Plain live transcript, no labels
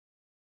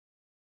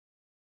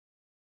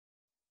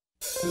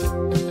I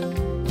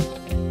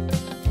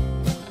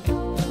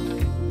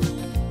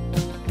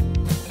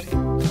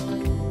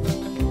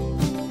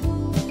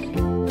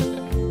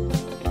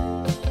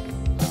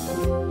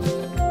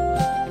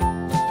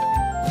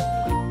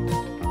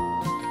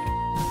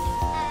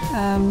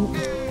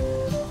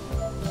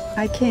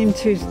came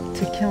to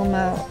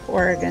Takilma,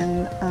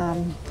 Oregon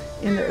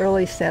in the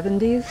early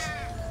 70s.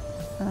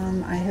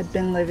 I had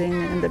been living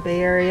in the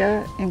Bay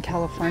Area in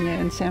California.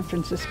 In San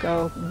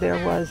Francisco,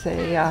 there was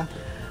a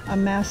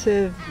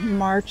massive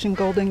march in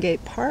Golden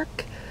Gate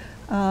Park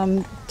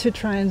to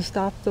try and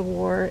stop the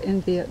war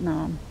in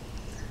Vietnam.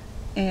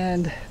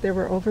 And there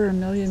were over 1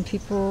 million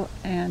people,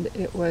 and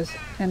it was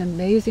an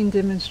amazing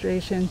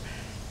demonstration.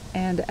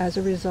 And as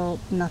a result,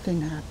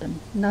 nothing happened.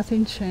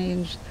 Nothing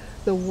changed.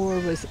 The war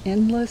was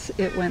endless.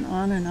 It went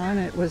on and on.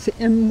 It was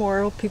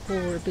immoral. People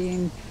were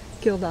being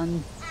killed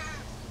on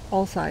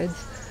all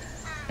sides.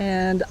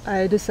 And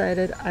I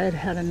decided I had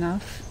had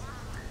enough.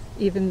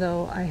 Even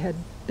though I had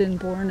been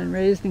born and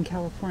raised in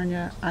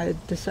California, I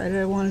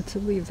decided I wanted to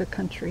leave the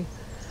country.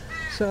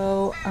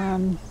 So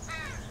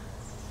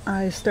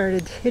I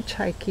started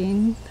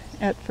hitchhiking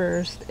at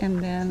first,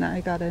 and then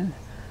I got an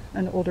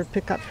older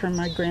pickup from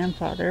my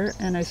grandfather,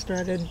 and I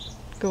started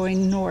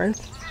going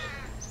north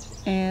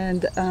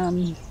and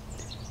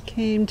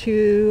came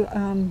to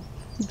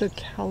the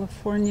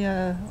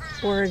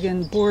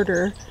California-Oregon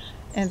border,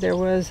 and there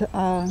was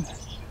a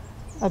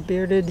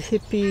bearded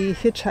hippie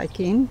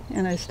hitchhiking,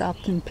 and I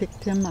stopped and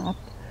picked him up.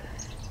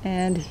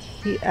 And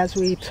he, as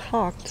we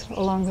talked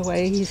along the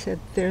way, he said,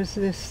 there's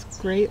this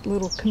great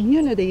little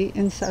community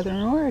in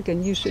Southern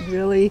Oregon. You should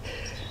really,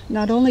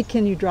 not only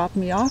can you drop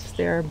me off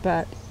there,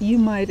 but you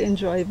might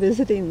enjoy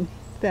visiting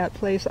that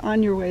place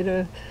on your way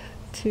to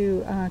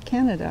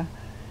Canada.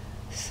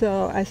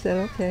 So I said,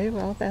 okay,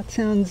 well, that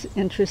sounds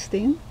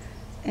interesting.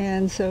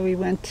 And so we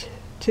went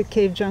to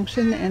Cave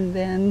Junction and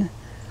then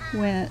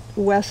went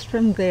west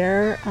from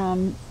there,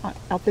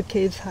 out the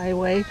Caves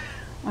Highway,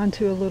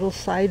 onto a little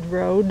side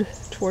road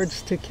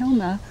towards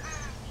Takilma.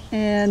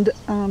 And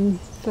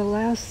the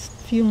last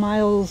few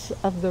miles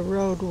of the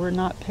road were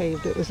not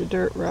paved. It was a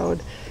dirt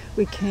road.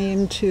 We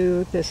came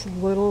to this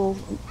little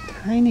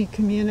tiny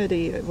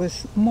community. It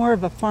was more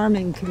of a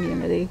farming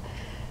community.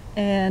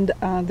 And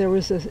there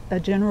was a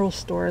general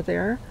store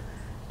there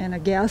and a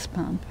gas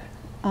pump.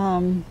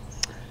 And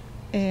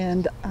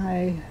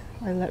I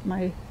let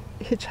my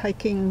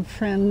hitchhiking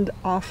friend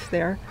off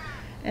there.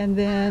 And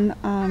then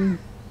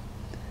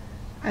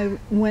I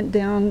went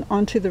down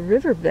onto the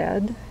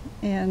riverbed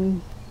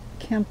and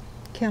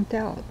camped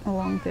out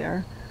along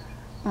there.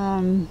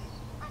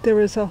 There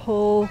was a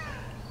whole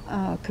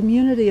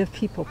community of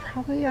people,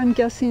 probably I'm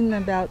guessing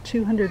about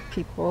 200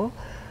 people,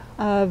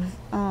 of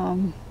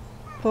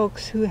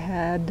folks who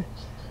had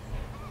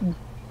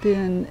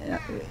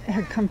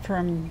come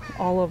from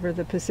all over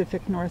the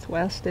Pacific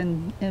Northwest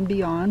and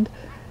beyond.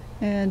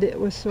 And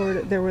it was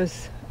there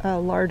was a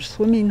large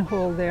swimming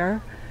hole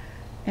there,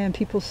 and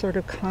people sort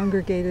of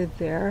congregated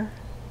there.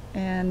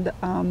 And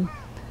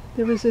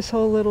there was this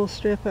whole little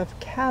strip of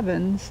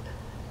cabins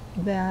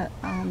that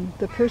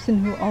the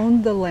person who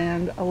owned the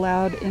land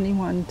allowed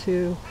anyone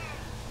to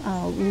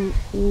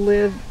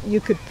live.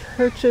 You could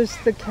purchase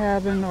the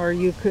cabin, or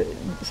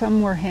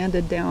some were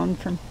handed down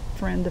from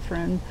friend to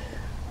friend.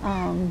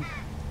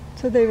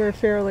 So they were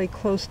fairly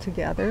close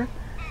together,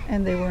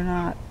 and they were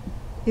not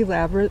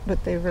elaborate,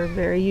 but they were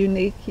very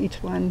unique.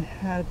 Each one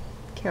had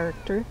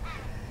character.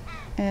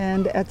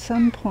 And at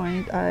some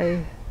point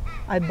I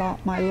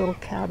bought my little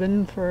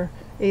cabin for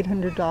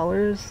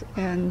 $800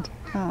 and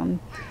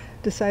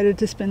decided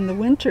to spend the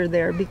winter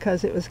there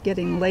because it was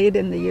getting late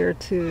in the year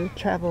to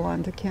travel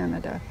on to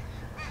Canada.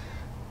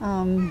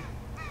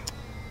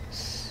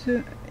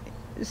 Soon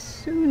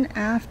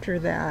after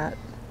that,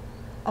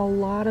 a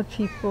lot of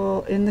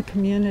people in the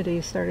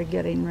community started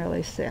getting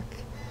really sick.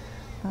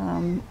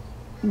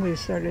 We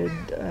started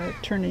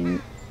turning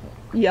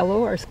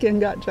yellow, our skin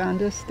got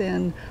jaundiced,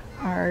 and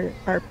our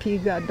pee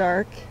got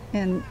dark,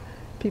 and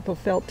people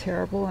felt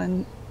terrible,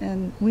 and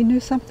we knew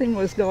something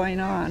was going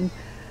on.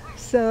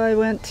 So I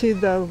went to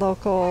the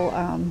local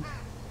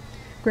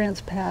Grants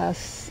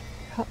Pass,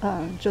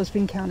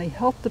 Josephine County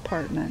Health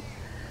Department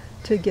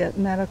to get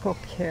medical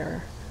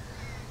care.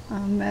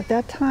 At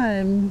that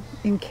time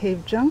in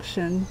Cave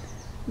Junction,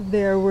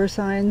 there were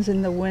signs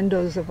in the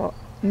windows of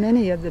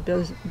many of the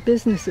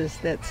businesses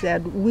that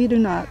said, we do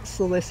not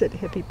solicit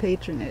hippie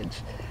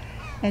patronage.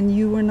 And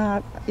you were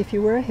not, if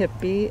you were a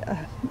hippie,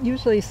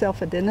 usually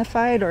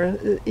self-identified, or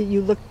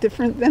you looked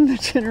different than the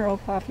general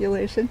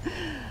population,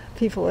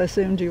 people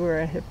assumed you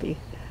were a hippie.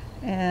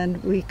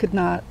 And we could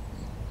not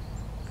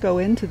go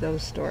into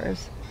those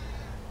stores.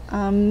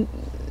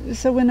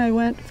 So when I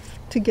went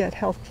to get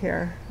health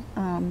care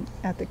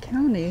at the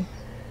county,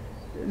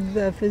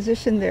 the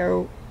physician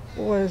there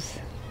was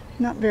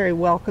not very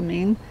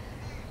welcoming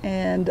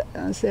and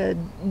said,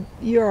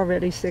 you're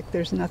already sick,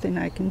 there's nothing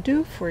I can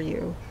do for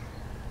you.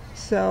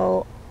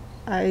 So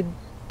I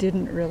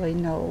didn't really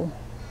know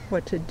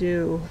what to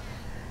do.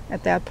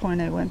 At that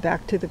point I went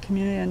back to the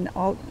community, and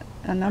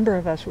a number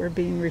of us were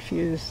being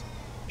refused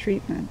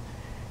treatment.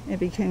 It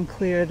became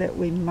clear that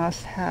we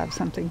must have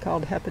something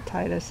called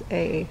hepatitis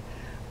A,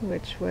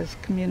 which was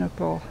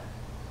communicable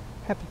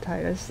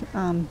hepatitis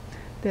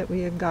that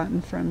we had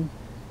gotten from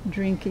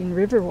drinking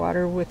river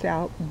water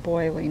without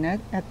boiling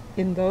it.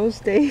 In those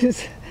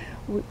days,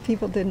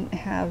 people didn't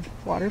have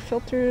water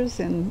filters,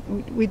 and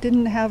we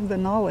didn't have the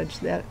knowledge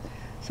that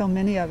so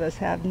many of us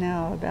have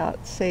now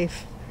about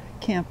safe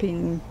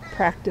camping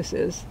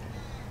practices.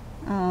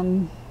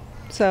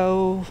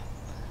 So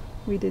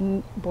we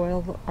didn't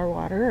boil our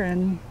water,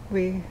 and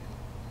we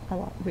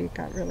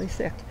got really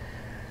sick.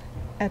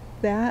 At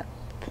that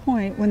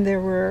point, when there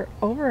were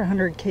over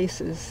 100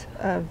 cases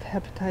of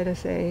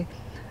hepatitis A,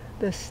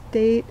 the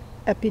state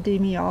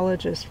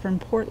epidemiologist from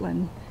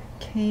Portland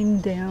came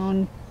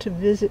down to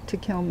visit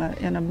Takilma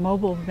in a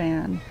mobile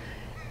van,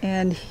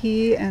 and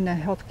he and a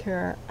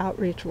healthcare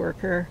outreach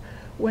worker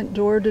went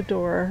door to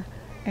door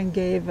and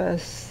gave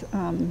us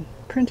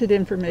printed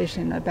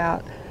information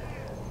about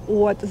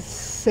what's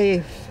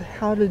safe,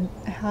 how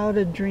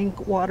to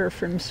drink water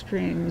from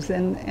streams,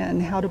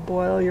 and how to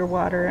boil your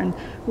water, and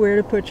where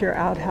to put your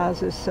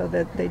outhouses so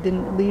that they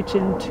didn't leach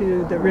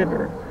into the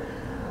river.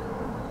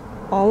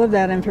 All of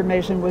that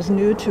information was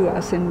new to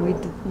us, and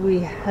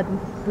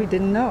we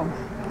didn't know,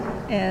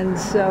 and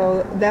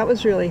so that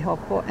was really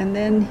helpful. And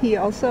then he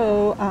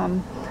also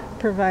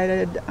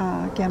provided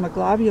gamma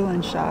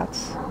globulin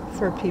shots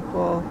for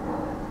people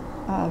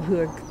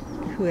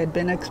who had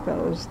been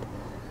exposed.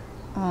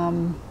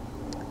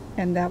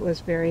 And that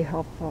was very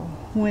helpful.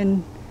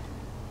 When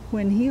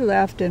he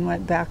left and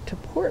went back to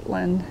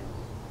Portland,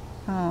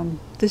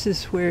 this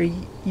is where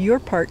your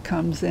part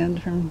comes in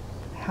from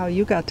how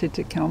you got to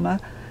Takilma.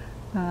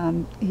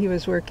 He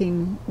was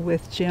working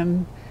with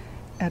Jim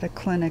at a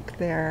clinic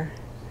there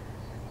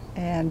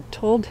and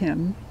told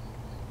him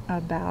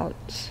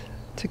about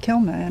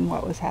Takilma and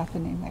what was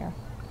happening there.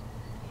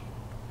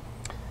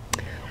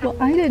 Well,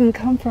 I didn't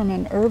come from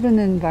an urban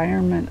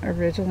environment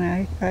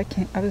originally. I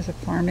was a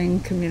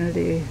farming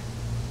community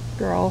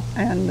girl,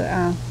 and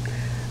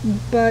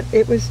but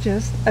it was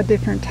just a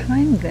different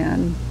time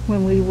then.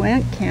 When we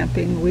went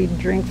camping, we'd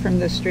drink from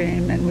the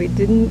stream, and we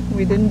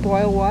didn't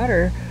boil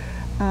water.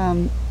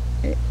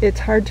 It's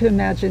hard to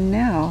imagine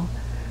now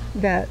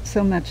that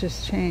so much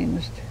has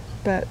changed,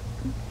 but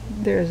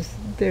there's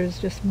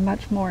just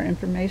much more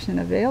information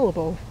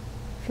available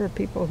for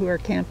people who are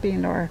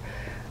camping or.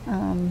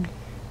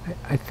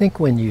 I think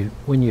when you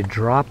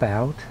drop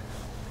out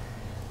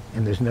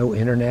and there's no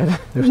internet,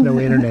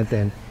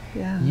 then,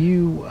 yeah.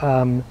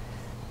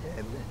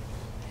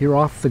 You're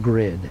off the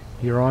grid.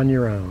 You're on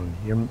your own.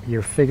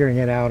 You're figuring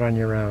it out on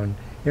your own.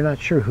 You're not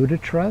sure who to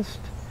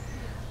trust,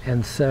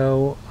 and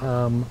so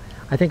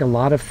I think a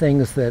lot of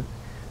things that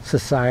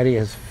society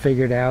has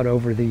figured out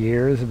over the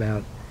years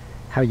about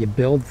how you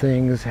build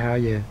things, how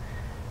you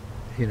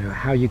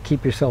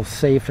keep yourself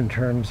safe in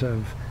terms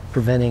of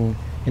preventing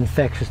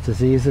infectious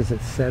diseases,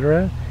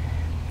 etc.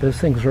 Those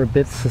things were a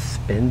bit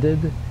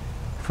suspended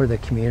for the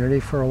community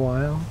for a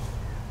while.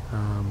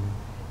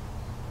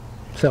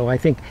 So I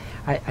think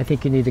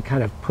you need to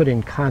kind of put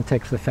in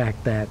context the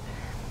fact that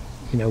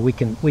we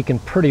can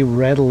pretty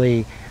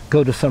readily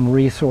go to some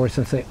resource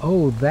and say,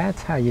 oh,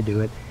 that's how you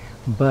do it.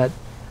 But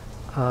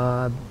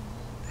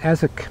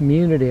as a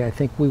community, I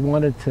think we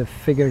wanted to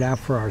figure it out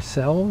for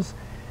ourselves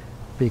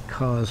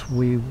because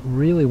we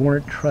really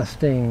weren't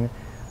trusting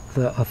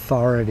the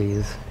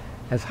authorities.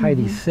 As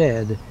Heidi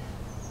said,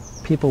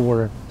 people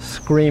were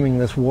screaming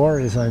this war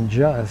is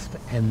unjust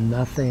and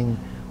nothing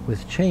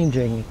was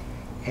changing,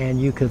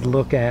 and you could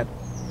look at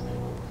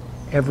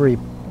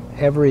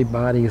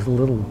everybody's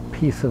little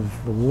piece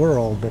of the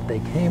world that they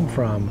came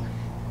from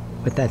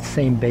with that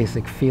same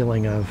basic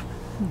feeling of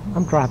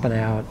I'm dropping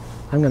out,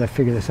 I'm going to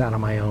figure this out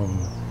on my own.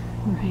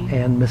 Right.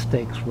 And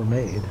mistakes were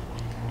made.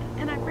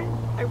 And I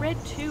read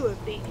too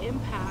of the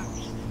impact,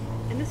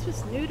 and this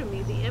was new to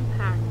me, the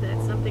impact that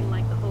something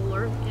like the Whole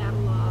Earth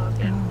catalog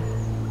and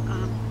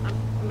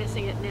I'm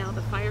missing it now,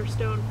 the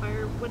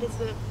what is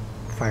the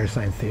Fire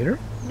Sign Theater?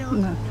 No.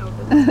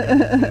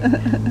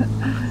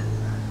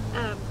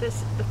 The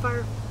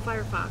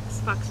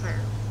Foxfire.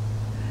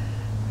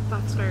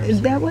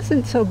 That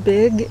wasn't so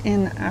big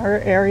in our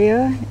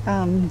area.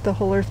 The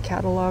Whole Earth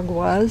catalog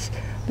was.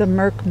 The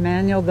Merck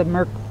manual, the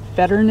Merck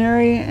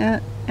veterinary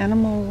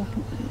animal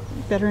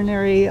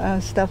veterinary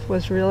stuff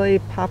was really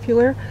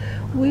popular.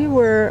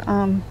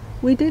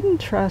 We didn't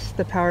trust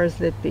the powers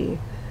that be.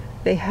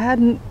 They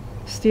hadn't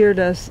steered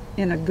us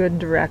in a good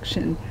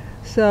direction.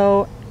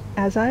 So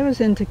as I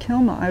was in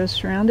Takilma, I was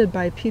surrounded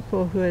by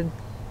people who had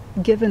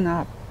given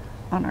up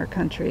on our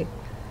country,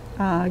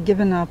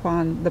 given up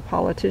on the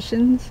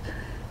politicians,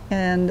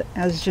 and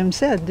as Jim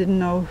said, didn't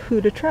know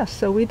who to trust.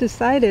 So we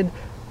decided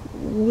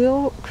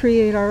we'll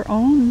create our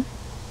own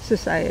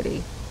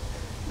society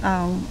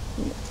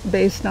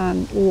based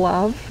on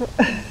love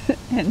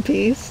and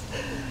peace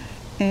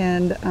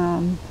and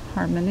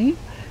harmony,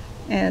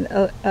 and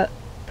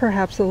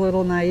perhaps a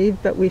little naive,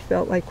 but we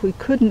felt like we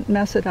couldn't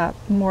mess it up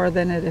more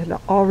than it had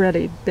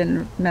already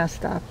been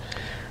messed up.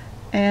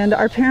 And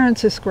our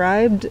parents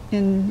ascribed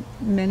in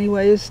many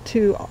ways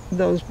to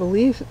those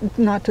beliefs,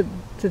 not to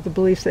the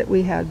beliefs that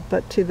we had,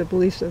 but to the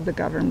beliefs of the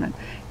government.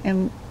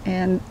 And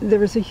there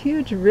was a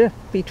huge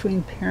rift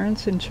between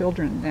parents and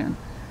children then.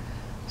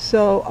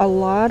 So a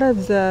lot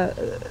of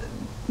the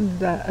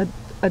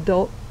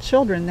adult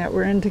children that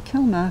were in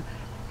Takilma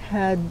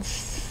had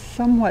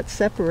somewhat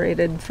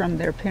separated from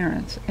their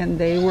parents, and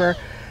they were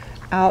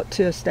out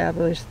to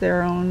establish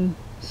their own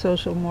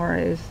social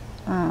mores.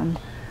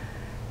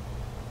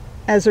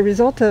 As a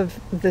result of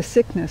the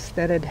sickness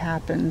that had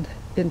happened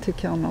in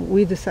Takilma,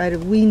 we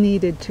decided we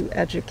needed to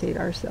educate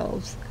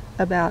ourselves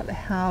about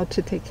how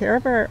to take care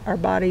of our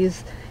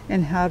bodies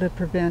and how to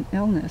prevent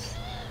illness.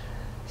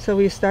 So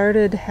we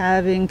started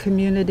having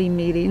community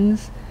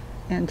meetings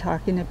and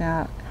talking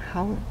about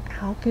how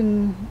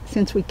can,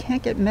 since we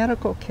can't get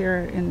medical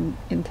care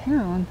in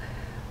town,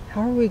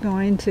 how are we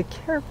going to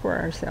care for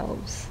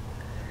ourselves?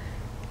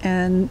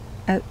 And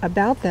at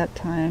about that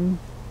time,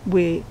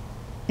 we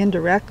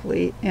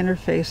indirectly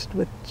interfaced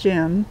with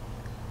Jim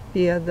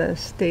via the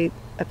state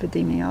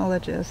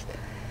epidemiologist,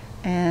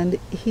 and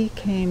he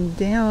came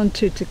down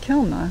to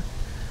Takilma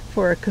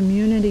for a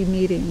community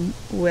meeting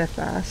with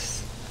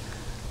us.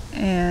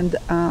 And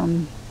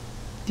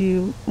do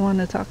you want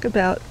to talk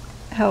about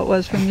how it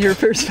was from your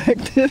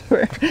perspective?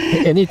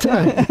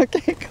 Anytime.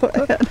 Okay, go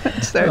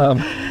ahead. Start.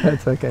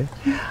 That's okay.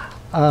 You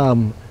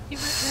went to a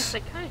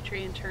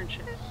psychiatry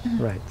internship.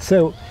 Right.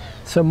 So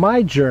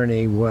my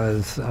journey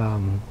was,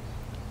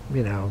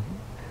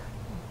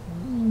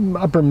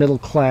 upper middle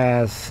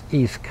class,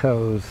 East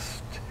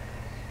Coast.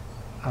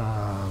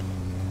 I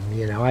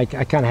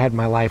kind of had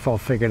my life all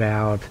figured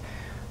out.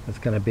 I was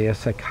going to be a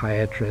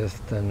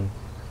psychiatrist, and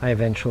I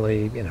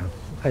eventually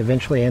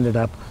ended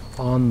up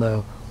on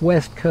the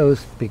West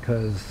Coast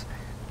because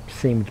it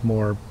seemed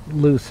more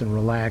loose and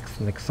relaxed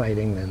and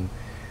exciting than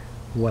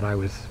what I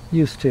was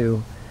used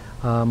to.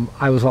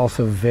 I was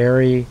also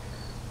very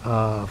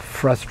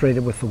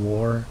frustrated with the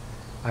war.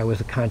 I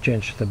was a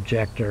conscientious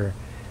objector.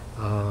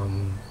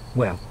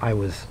 I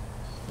was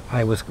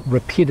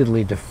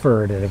repeatedly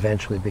deferred and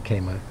eventually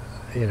became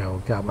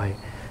got my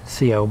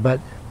CO, but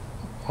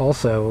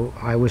also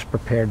I was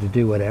prepared to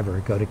do whatever,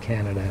 go to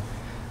Canada,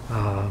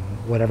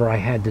 whatever I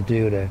had to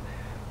do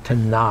to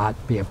not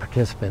be a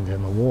participant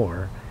in the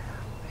war.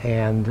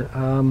 And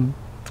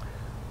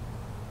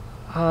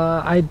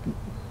I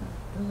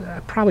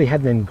probably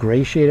hadn't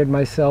ingratiated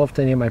myself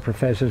to any of my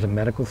professors in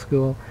medical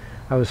school.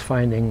 I was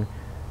finding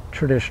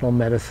traditional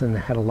medicine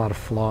had a lot of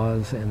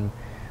flaws and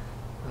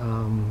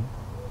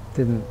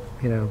didn't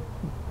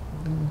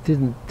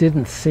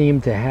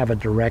seem to have a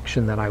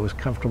direction that I was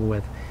comfortable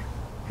with.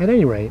 At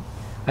any rate,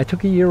 I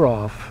took a year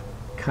off,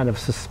 kind of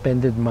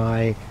suspended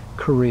my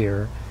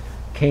career,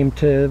 came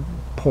to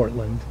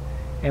Portland,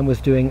 and was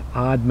doing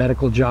odd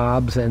medical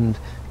jobs and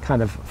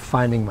kind of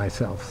finding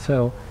myself.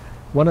 So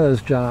one of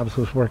those jobs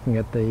was working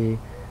at the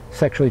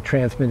sexually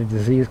transmitted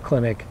disease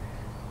clinic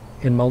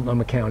in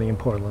Multnomah County in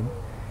Portland.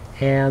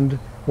 And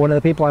one of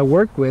the people I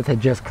worked with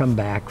had just come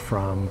back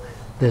from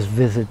this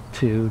visit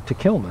to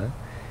Takilma.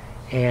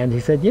 And he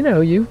said,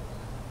 you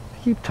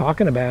keep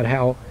talking about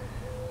how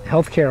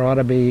healthcare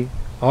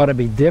ought to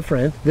be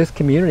different. This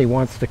community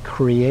wants to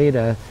create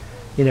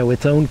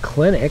its own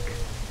clinic.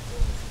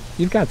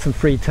 You've got some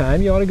free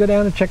time. You ought to go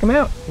down and check them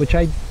out, which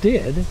I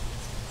did.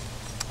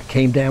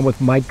 Came down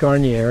with Mike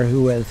Garnier,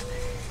 who was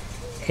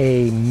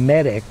a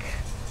medic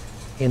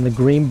in the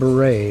Green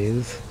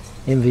Berets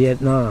in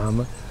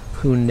Vietnam,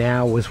 who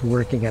now was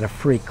working at a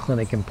free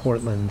clinic in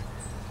Portland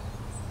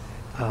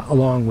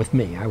along with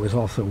me. I was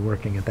also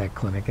working at that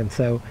clinic. And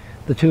so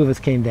the two of us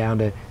came down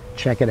to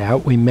check it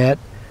out. We met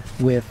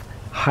with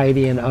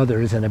Heidi and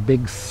others in a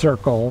big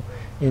circle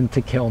in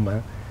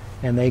Takilma,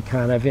 and they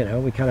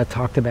we kind of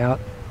talked about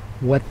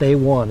what they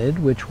wanted,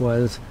 which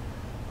was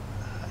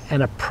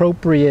an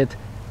appropriate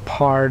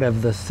part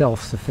of the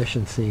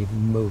self-sufficiency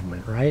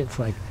movement, right? It's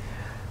like,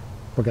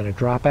 we're going to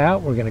drop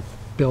out, we're going to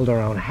build our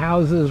own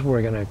houses,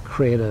 we're going to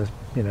create a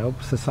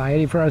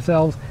society for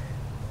ourselves.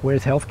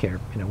 Where's healthcare?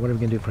 What are we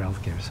going to do for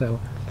healthcare? So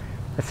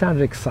that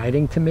sounded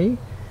exciting to me.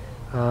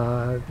 It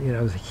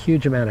was a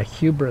huge amount of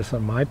hubris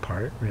on my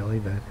part, really.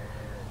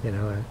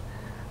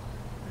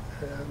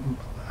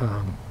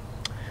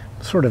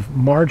 Sort of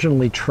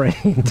marginally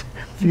trained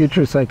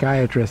future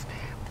psychiatrist.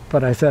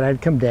 But I said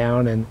I'd come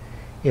down, and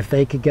if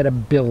they could get a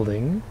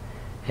building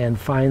and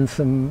find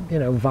some,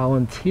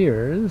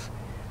 volunteers.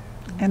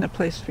 And a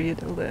place for you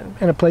to live.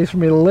 And a place for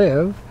me to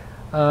live.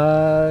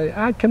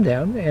 I'd come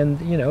down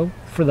and,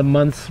 for the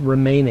months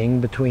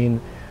remaining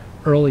between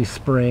early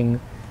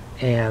spring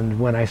and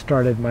when I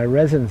started my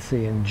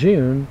residency in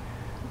June.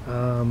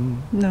 No,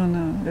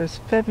 it was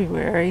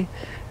February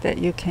that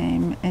you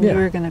came, and you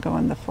were going to go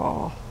in the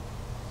fall.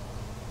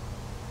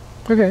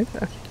 Okay.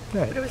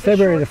 Right.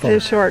 February to fall.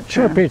 Short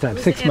period of time,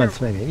 6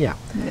 months maybe, yeah.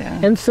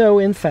 And so,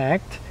 in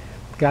fact,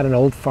 got an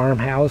old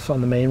farmhouse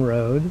on the main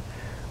road,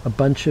 a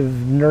bunch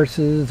of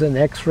nurses and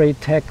x-ray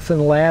techs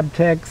and lab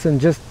techs and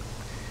just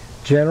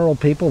general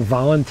people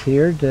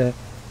volunteered to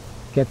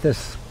get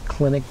this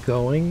clinic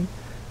going.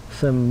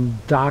 some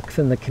docs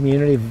in the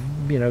community,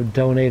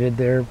 donated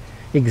their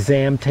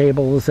exam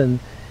tables, and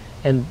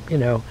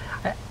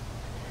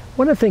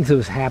one of the things that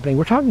was happening,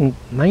 we're talking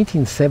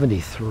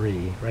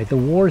 1973, right? The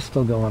war's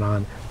still going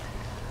on.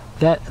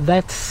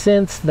 That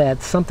sense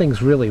that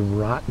something's really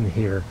rotten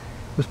here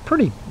was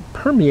pretty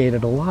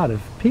permeated a lot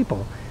of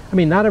people. I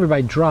mean, not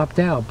everybody dropped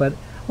out, but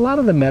a lot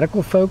of the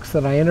medical folks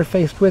that I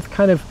interfaced with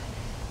kind of,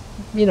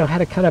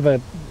 had a kind of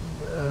a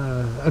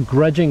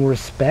grudging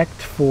respect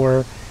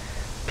for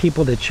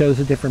people that chose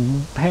a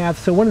different path.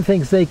 So one of the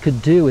things they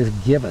could do is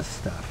give us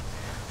stuff.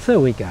 So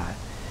we got,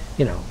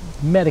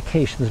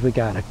 medications, we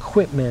got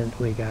equipment,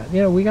 we got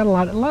a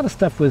lot of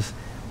stuff was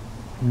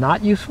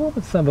not useful,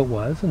 but some of it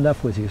was.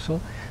 Enough was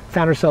useful.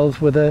 Found ourselves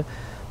with a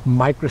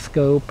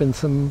microscope and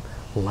some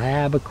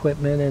lab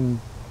equipment, and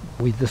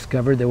we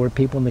discovered there were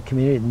people in the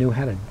community that knew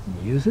how to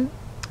use it.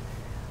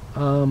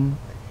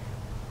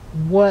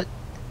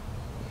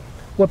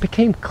 What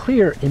became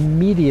clear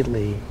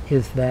immediately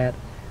is that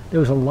there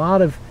was a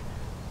lot of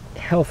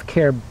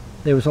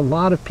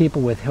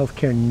people with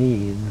healthcare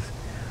needs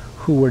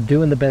who were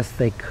doing the best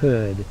they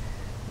could,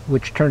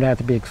 which turned out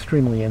to be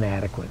extremely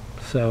inadequate.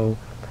 So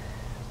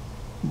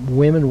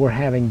women were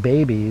having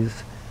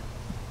babies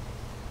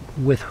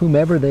with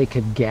whomever they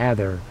could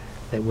gather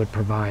that would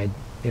provide,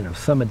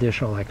 some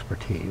additional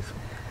expertise.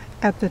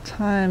 At the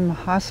time,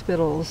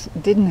 hospitals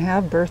didn't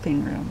have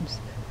birthing rooms.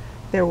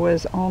 There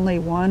was only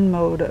one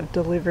mode of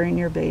delivering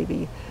your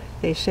baby.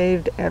 They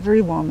shaved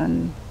every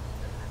woman.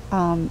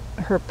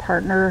 Her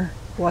partner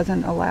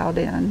wasn't allowed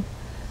in.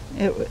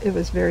 It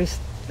was very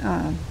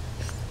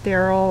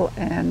sterile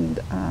and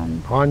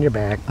on your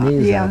back,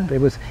 knees up. It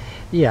was,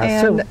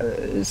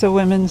 And so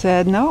women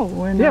said, "No,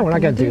 we're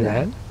not going to do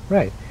that."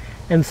 Right.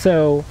 And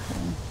so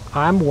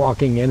I'm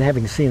walking in,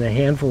 having seen a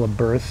handful of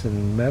births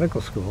in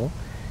medical school,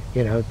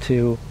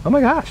 to, oh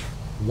my gosh,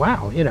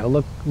 wow,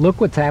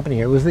 look what's happening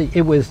here.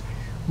 It was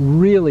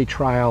really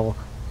trial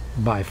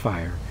by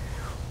fire.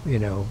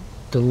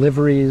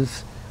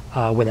 Deliveries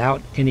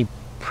without any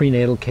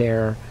prenatal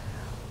care,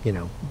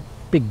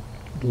 big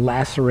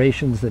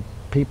lacerations that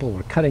people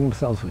were cutting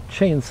themselves with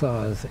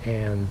chainsaws,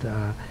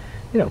 and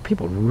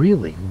people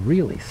really,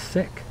 really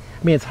sick.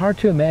 I mean, it's hard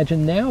to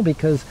imagine now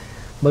because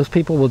most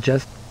people will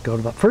just go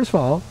to the, first of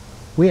all,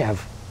 we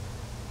have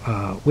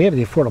the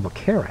Affordable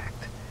Care Act.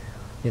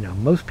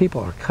 Most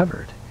people are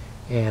covered.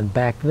 And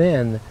back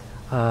then,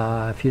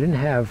 if you didn't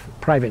have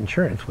private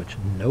insurance, which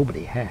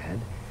nobody had,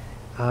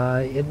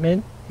 it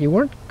meant you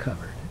weren't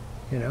covered.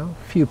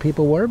 Few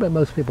people were, but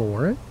most people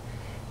weren't.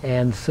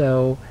 And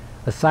so,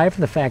 aside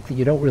from the fact that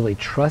you don't really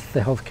trust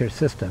the healthcare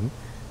system,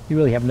 you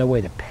really have no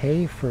way to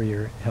pay for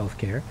your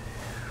healthcare.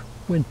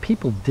 When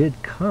people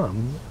did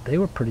come, they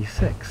were pretty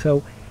sick.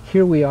 So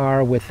here we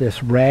are with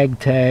this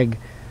ragtag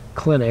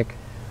clinic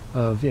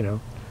of,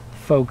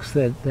 folks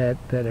that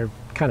are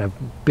kind of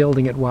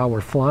building it while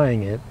we're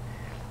flying it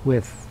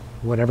with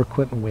whatever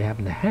equipment we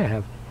happen to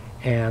have,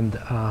 and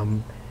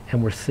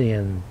we're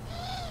seeing,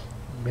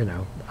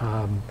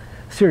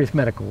 serious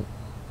medical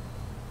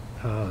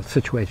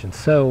situations.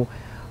 So,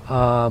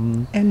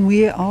 and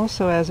we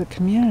also, as a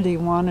community,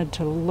 wanted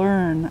to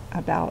learn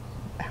about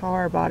how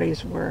our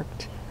bodies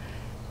worked,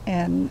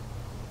 and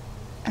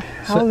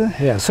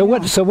how. So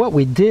what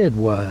we did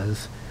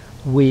was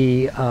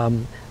we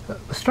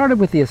started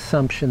with the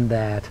assumption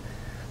that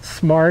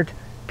smart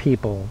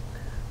people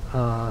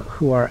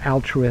who are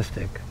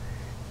altruistic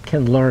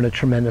can learn a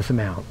tremendous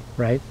amount,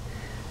 right?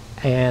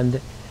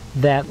 And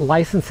that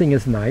licensing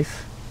is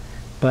nice,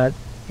 but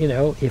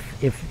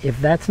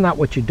if that's not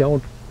what you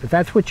don't, if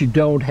that's what you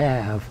don't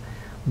have,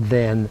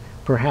 then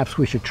perhaps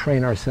we should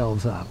train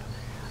ourselves up.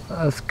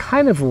 It's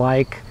kind of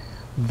like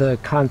the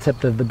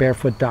concept of the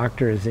barefoot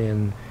doctors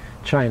in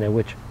China,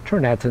 which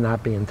turned out to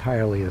not be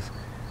entirely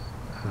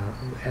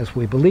as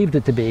we believed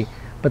it to be,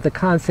 but the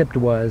concept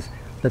was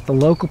that the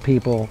local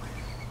people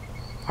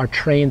are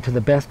trained to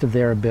the best of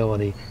their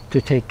ability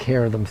to take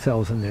care of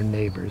themselves and their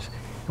neighbors.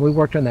 And we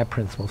worked on that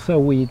principle. So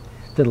we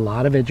did a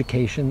lot of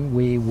education.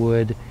 We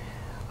would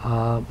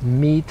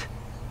meet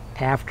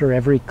after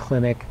every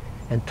clinic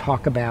and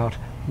talk about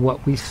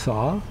what we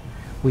saw.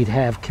 We'd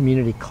have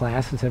community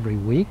classes every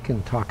week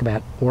and talk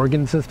about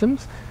organ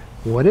systems.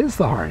 What is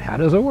the heart? How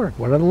does it work?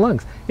 What are the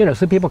lungs?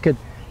 So people could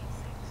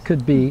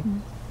be,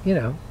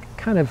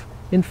 kind of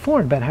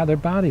informed about how their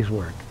bodies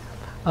work.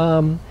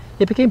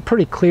 It became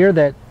pretty clear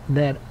that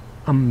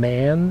a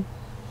man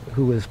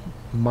who is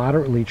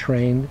moderately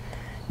trained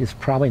is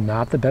probably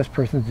not the best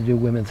person to do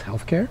women's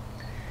health care.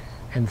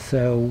 And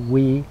so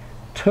we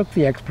took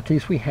the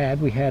expertise we had.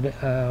 We had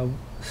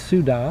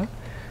Suda,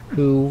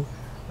 who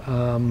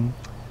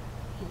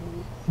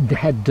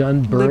had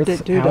done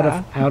births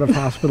out of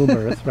hospital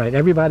births, right?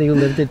 Everybody who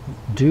lived at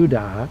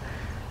Duda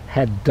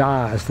had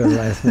Da as their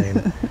last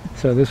name.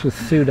 So this was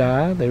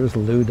Suda, there was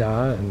Lou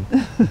Da and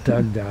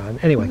Doug Da.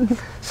 And anyway,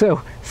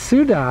 so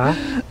Suda,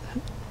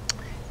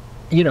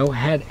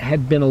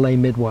 had been a lay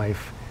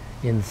midwife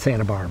in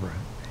Santa Barbara.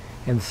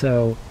 And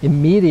so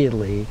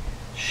immediately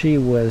she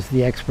was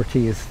the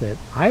expertise that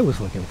I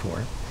was looking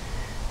for.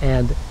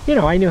 And, you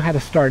know, I knew how to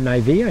start an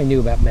IV. I knew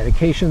about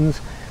medications.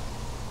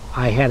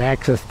 I had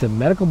access to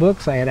medical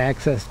books. I had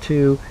access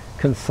to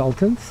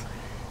consultants.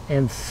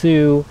 And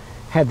Sue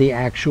had the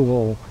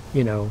actual,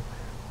 you know,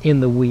 in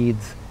the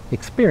weeds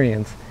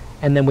experience.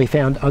 And then we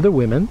found other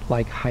women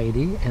like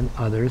Heidi and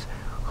others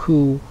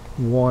who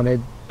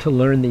wanted to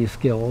learn these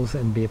skills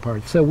and be a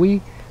part. So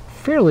we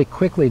fairly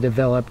quickly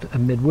developed a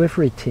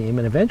midwifery team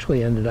and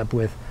eventually ended up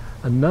with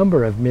a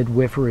number of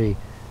midwifery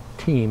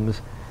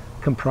teams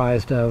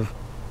comprised of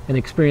an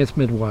experienced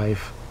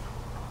midwife,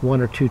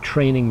 1 or 2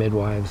 training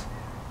midwives,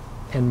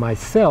 and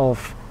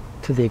myself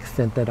to the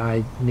extent that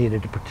I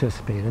needed to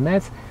participate. And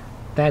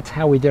that's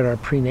how we did our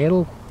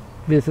prenatal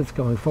visits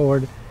going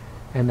forward,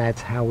 and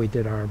that's how we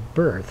did our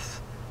births.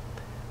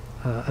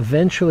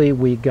 Eventually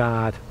we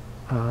got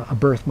a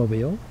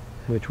birthmobile,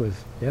 which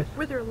was, yes?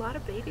 Were there a lot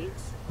of babies?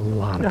 A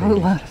lot of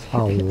babies. A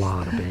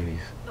lot of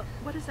babies.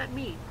 What does that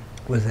mean?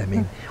 What does that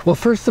mean? Well,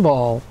 first of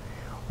all,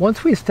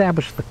 once we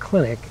established the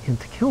clinic in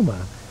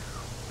Takilma,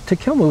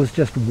 Takilma was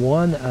just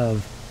one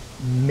of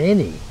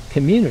many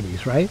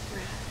communities, right?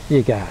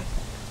 You got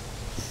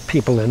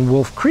people in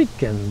Wolf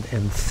Creek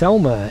and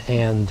Selma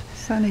and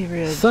Sunny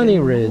Ridge,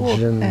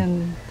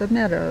 and the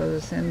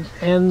Meadows,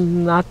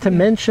 and not to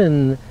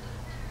mention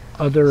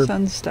other,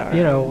 Sunstar,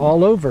 you know,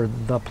 all over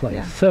the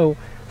place. Yeah.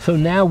 So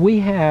now we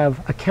have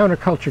a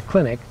counterculture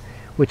clinic,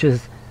 which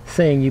is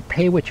saying you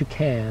pay what you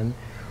can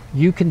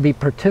be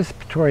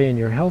participatory in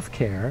your health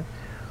care.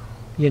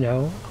 You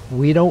know,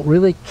 we don't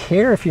really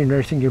care if you're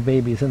nursing your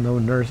babies in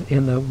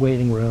the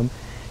waiting room.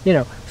 You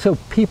know, so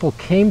people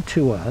came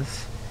to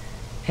us,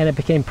 and it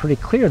became pretty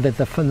clear that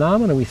the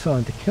phenomena we saw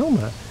in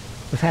Takilma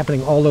was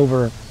happening all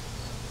over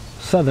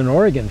Southern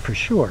Oregon for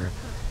sure.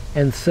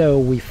 And so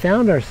we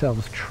found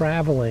ourselves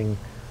traveling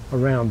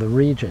around the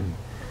region.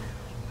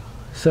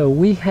 So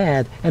we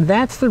had, and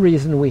that's the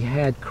reason we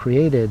had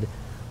created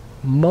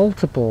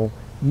multiple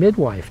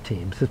midwife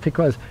teams, is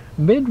because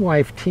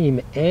midwife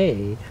team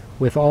A,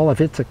 with all of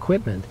its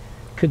equipment,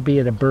 could be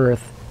at a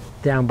birth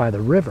down by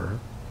the river,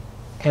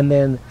 and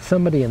then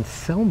somebody in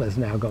Selma is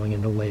now going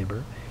into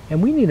labor,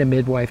 and we need a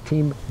midwife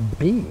team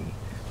B,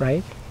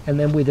 right? And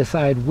then we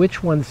decide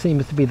which one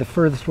seems to be the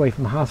furthest away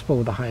from the hospital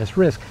with the highest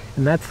risk,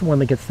 and that's the one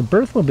that gets the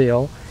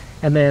birthmobile,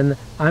 and then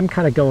I'm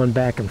kind of going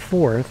back and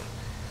forth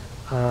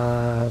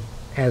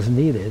as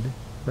needed,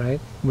 right?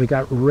 We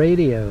got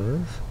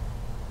radios,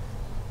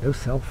 no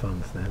cell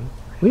phones then.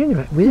 We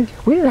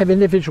didn't have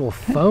individual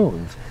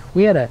phones.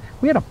 We had a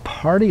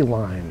party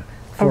line.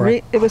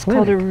 It was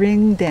called a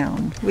ring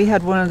down. We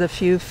had one of the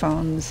few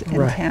phones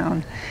in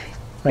town.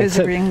 It was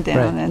a ring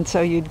down, and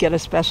so you'd get a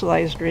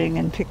specialized ring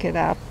and pick it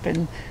up.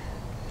 And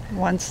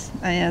once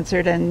I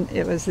answered, and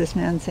it was this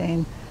man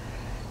saying,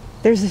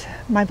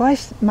 my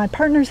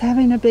partner's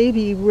having a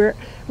baby. We're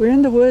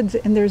in the woods,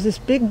 and there's this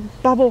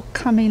big bubble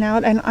coming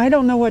out, and I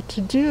don't know what to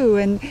do.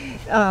 And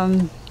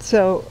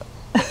so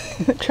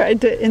tried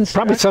to instruct.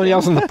 Probably somebody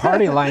else on the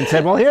party line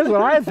said, "Well, here's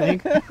what I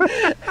think."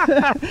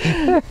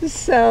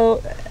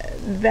 So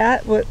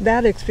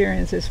that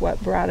experience is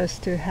what brought us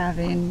to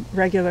having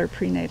regular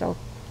prenatal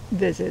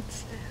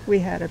visits. We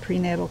had a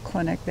prenatal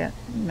clinic that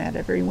met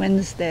every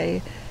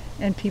Wednesday,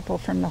 and people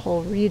from the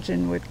whole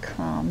region would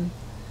come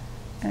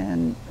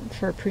and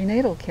for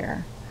prenatal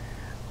care.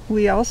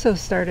 We also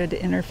started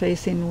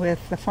interfacing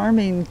with the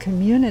farming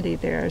community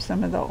there.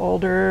 Some of the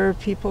older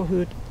people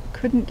who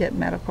couldn't get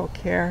medical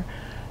care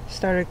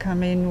started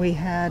coming. We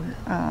had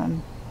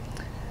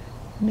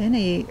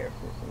many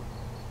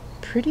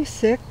pretty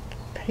sick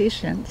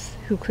patients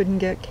who couldn't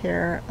get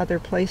care other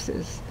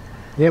places.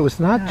 Yeah, it was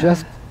not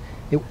just,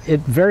 it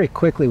very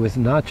quickly was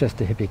not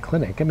just a hippie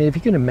clinic. I mean, if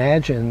you can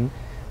imagine,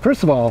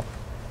 first of all,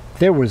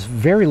 there was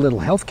very little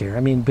health care. I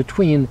mean,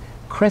 between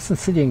Crescent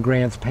City and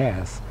Grants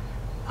Pass,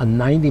 a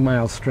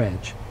 90-mile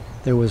stretch,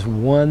 there was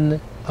one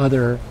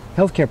other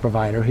healthcare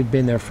provider who'd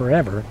been there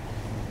forever,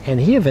 and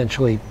he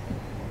eventually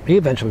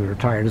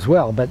retired as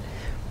well. But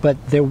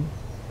there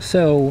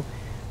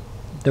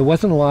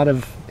wasn't a lot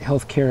of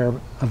health care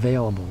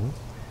available.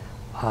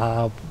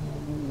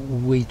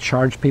 We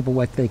charged people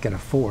what they could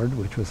afford,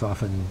 which was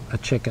often a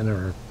chicken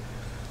or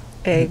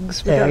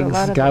eggs. Got a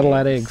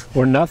lot of eggs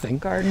or nothing.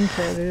 Garden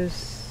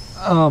produce.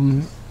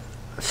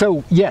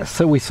 So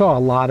we saw a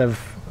lot of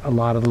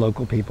the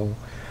local people,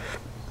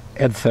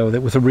 and so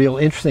that was a real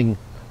interesting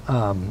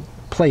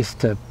place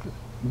to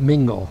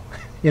mingle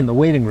in the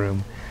waiting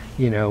room,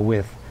 you know,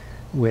 with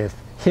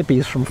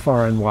hippies from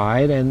far and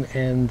wide,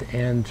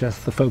 and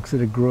just the folks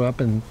that had grew up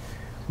and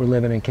were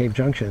living in Cave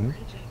Junction.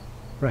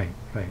 Right.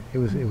 It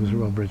was a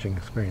real bridging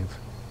experience.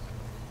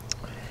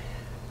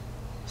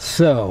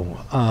 So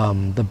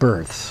the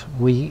births,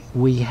 we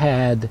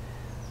had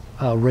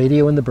a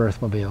radio in the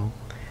birthmobile.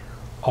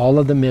 All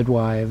of the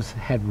midwives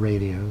had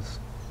radios.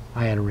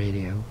 I had a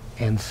radio,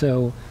 and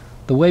so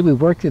the way we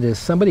worked it is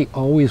somebody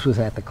always was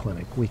at the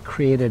clinic. We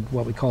created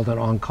what we called an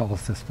on-call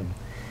system,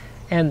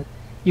 and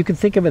you can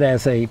think of it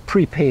as a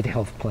prepaid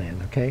health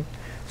plan. Okay,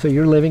 so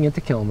you're living in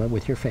Takilma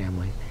with your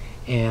family,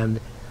 and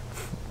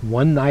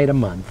one night a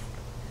month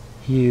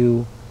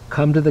you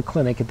come to the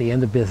clinic at the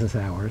end of business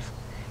hours,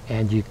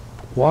 and you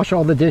wash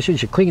all the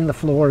dishes, you clean the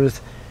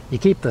floors, you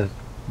keep the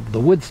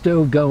wood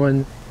stove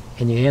going,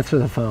 and you answer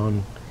the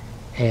phone,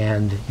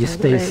 and you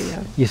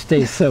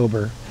stay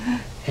sober,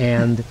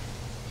 and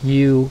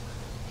you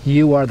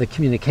are the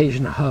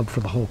communication hub for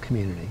the whole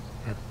community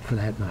for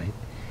that night.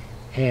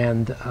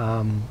 And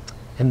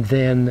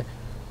then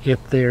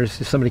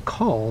if somebody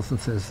calls and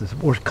says this,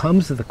 or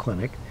comes to the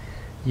clinic,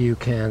 you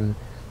can,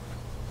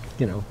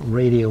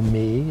 radio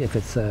me if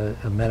it's a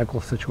medical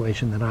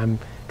situation that I'm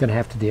going to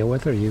have to deal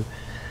with, or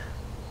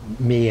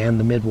me and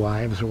the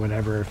midwives or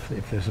whatever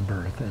if there's a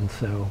birth. And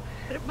so.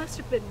 But it must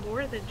have been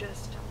more than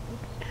just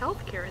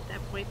healthcare at that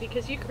point,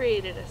 because you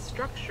created a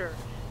structure,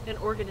 an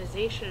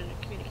organization, and a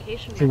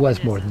communication mechanism. It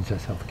was more than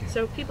just healthcare.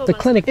 So people the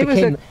clinic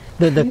became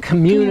the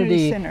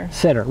community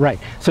center, right?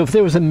 So if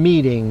there was a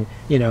meeting,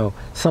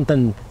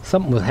 something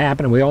was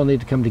happening, we all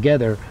need to come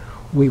together.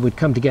 We would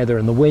come together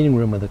in the waiting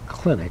room of the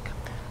clinic.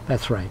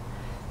 That's right.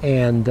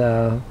 And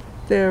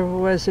there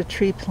was a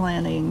tree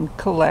planting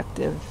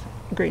collective,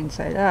 Green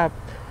Side Up.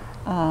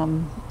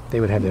 They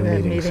would have their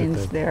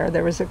meetings there.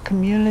 There was a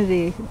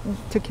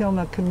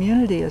Takilma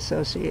Community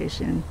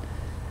Association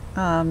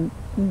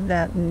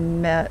that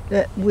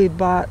met. We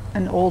bought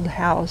an old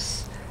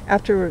house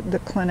after the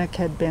clinic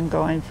had been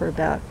going for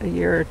about a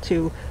year or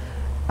two.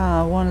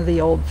 One of the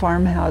old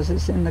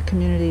farmhouses in the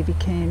community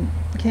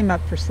came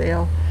up for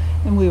sale,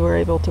 and we were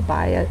able to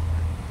buy it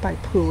by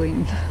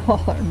pooling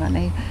all our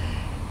money.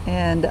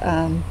 And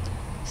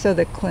so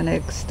the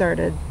clinic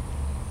started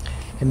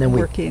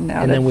working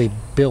out. And then we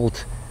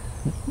built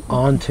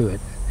onto it,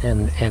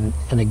 and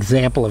an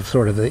example of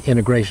sort of the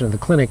integration of the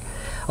clinic.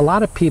 A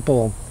lot of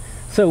people,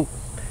 so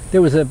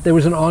there was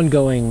an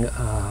ongoing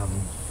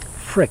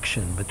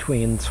friction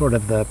between sort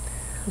of the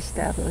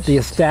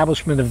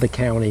establishment of the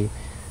county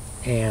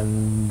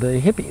and the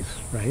hippies,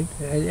 right?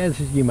 As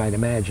you might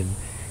imagine.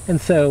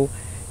 And so,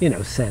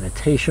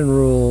 sanitation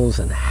rules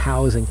and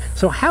housing.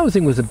 So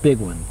housing was a big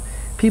one.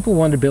 People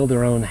wanted to build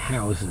their own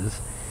houses.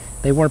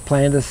 They weren't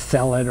planning to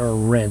sell it or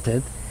rent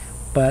it,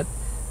 but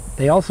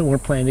they also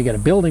weren't planning to get a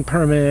building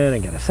permit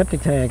and get a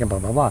septic tank and blah,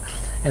 blah, blah.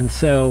 And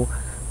so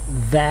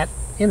that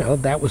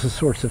was a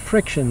source of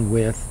friction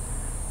with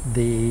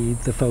the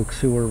folks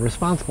who were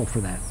responsible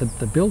for that,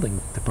 the building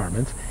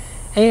departments.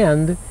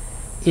 And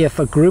if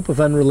a group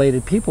of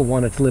unrelated people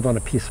wanted to live on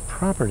a piece of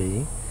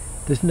property,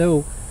 there's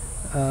no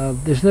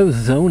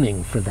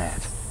zoning for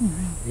that.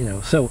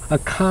 Mm-hmm. So a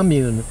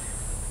commune,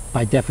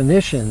 by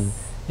definition,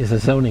 is a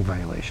zoning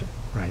violation,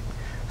 right?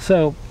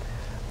 So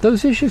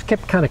those issues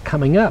kept kind of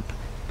coming up,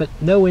 but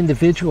no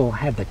individual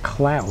had the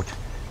clout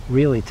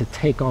really to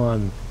take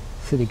on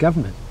city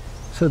government.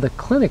 So the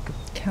clinic,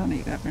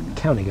 county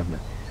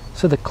government.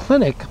 So the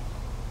clinic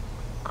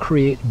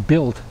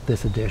built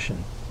this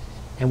edition,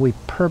 and we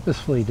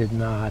purposefully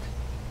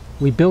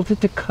we built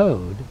it to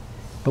code,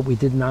 but we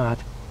did not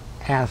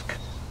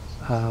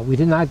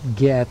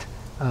get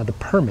the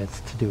permits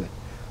to do it.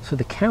 So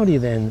the county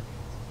then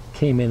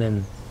came in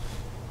and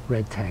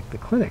red tagged the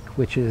clinic,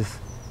 which is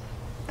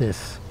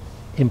this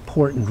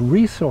important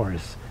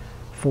resource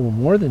for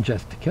more than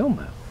just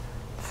Takilma,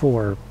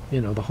 for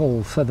the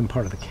whole southern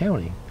part of the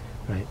county,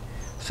 right?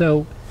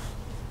 So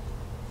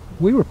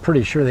we were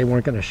pretty sure they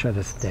weren't going to shut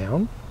us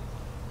down,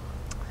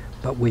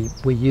 but we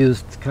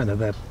used kind of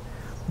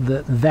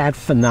that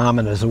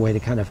phenomenon as a way to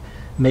kind of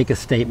make a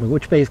statement,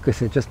 which basically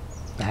said just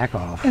back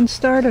off and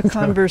start a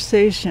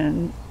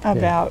conversation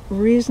about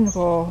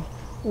reasonable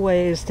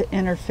ways to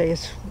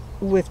interface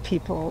with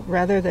people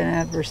rather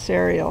than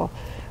adversarial,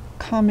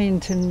 coming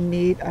to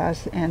meet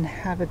us and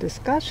have a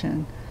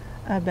discussion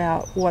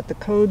about what the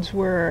codes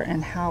were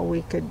and how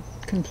we could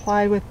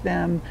comply with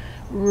them,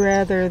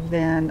 rather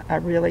than a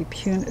really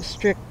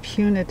strict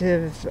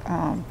punitive.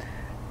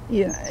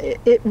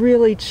 It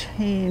really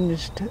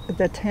changed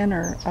the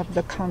tenor of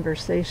the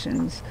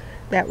conversations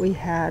that we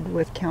had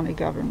with county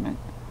government.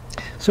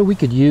 So we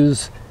could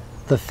use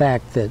the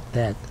fact that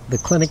the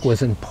clinic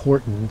was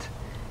important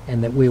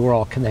and that we were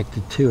all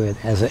connected to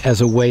it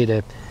as a way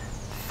to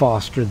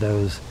foster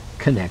those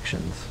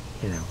connections.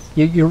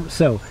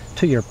 So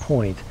to your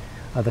point,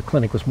 the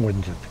clinic was more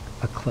than just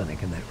a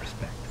clinic in that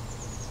respect.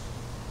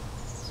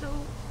 So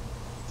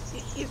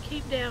you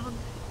came down,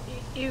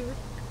 you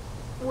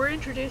were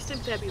introduced in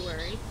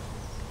February.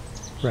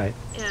 Right.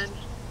 And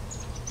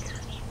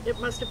it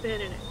must have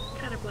been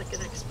kind of like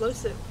an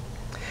explosive,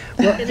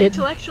 well,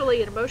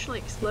 intellectually and emotionally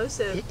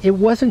explosive. It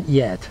wasn't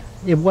yet.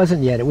 It was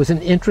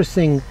an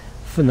interesting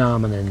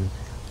phenomenon.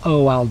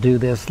 Oh, I'll do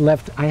this.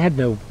 I had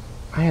no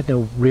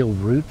real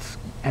roots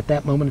at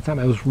that moment in time.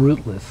 I was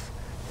rootless,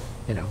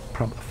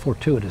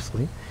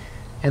 fortuitously.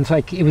 And so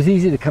it was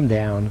easy to come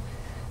down.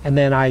 And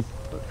then I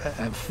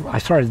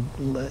started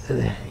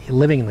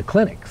living in the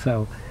clinic.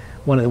 So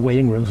one of the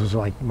waiting rooms was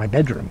like my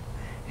bedroom.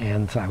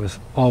 And so I was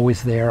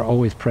always there,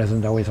 always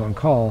present, always on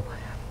call.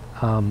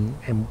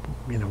 And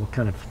we'll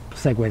kind of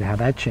segue to how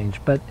that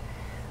changed. But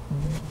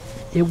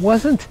it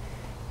wasn't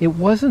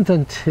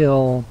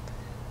until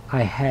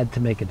I had to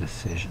make a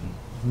decision.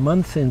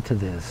 Months into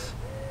this,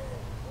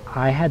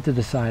 I had to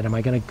decide, am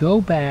I going to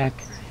go back,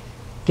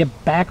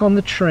 get back on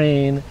the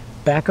train,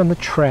 back on the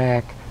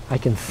track, I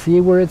can see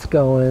where it's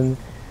going,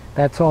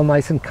 that's all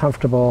nice and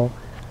comfortable.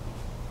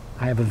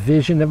 I have a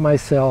vision of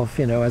myself,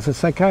 you know, as a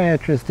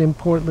psychiatrist in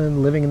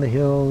Portland, living in the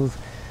hills,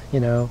 you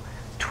know,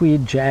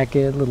 tweed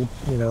jacket, little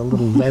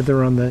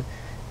leather on the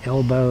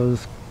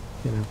elbows,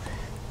 you know.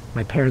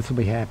 My parents will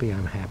be happy,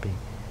 I'm happy.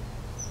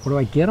 Or do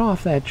I get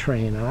off that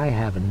train and I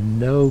have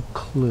no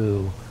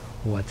clue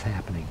what's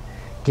happening?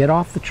 Get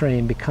off the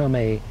train, become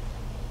a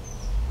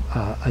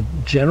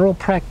general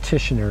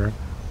practitioner,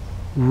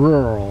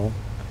 rural,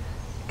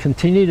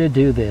 continue to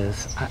do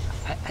this.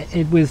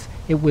 It was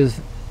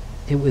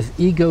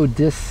ego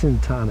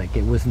dysyntonic.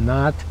 It was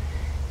not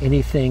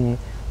anything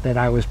that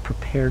I was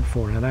prepared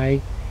for, and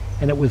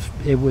it was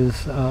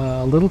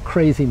a little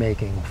crazy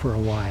making for a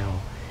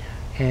while.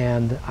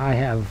 And I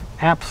have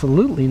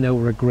absolutely no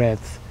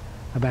regrets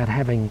about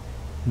having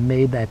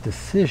made that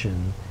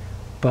decision,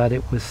 but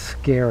it was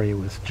scary. It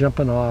was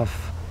jumping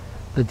off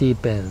the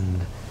deep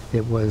end.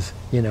 It was,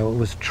 you know, it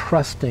was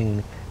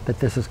trusting that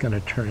this is going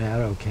to turn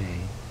out okay.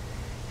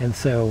 And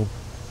so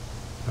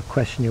a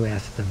question you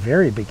asked at the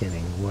very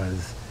beginning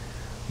was,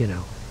 you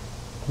know,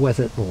 was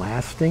it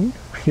lasting?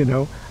 You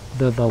know,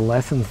 the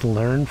lessons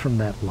learned from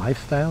that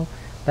lifestyle?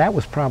 That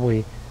was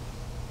probably,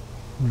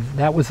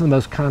 that was the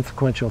most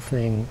consequential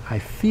thing I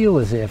feel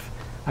as if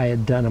I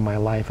had done in my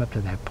life up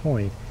to that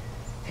point.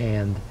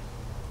 And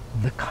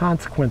the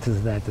consequences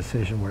of that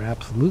decision were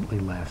absolutely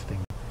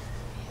lasting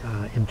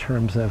in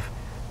terms of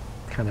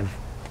kind of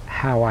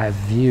how I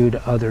viewed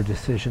other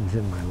decisions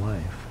in my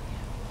life.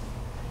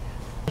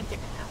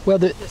 Well,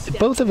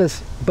 both of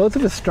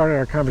us started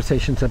our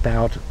conversations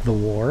about the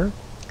war,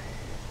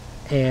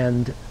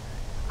 and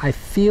I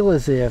feel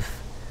as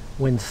if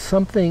when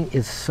something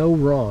is so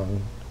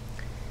wrong,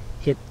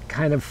 it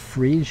kind of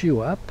frees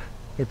you up.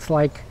 It's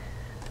like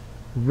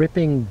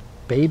ripping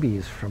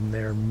babies from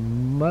their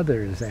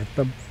mothers at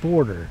the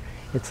border.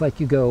 It's like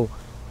you go,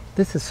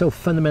 this is so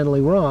fundamentally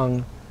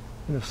wrong.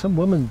 You know, some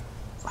woman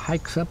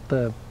hikes up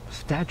the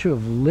Statue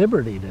of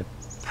Liberty to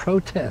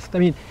protest. I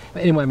mean,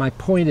 anyway, my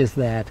point is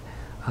that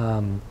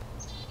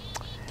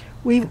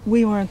we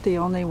weren't the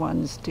only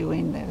ones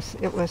doing this.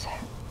 It was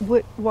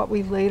what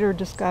we later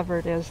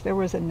discovered is there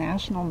was a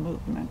national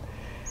movement.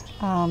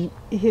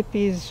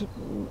 Hippies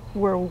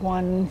were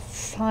one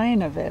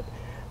sign of it,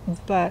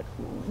 but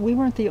we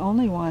weren't the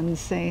only ones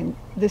saying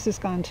this has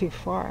gone too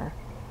far.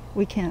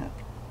 We can't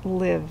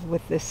live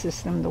with this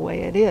system the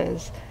way it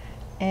is,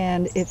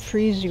 and it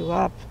frees you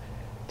up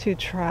to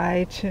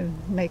try to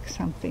make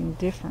something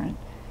different.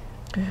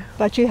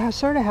 But you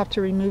sort of have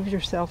to remove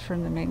yourself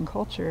from the main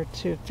culture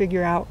to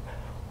figure out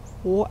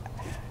what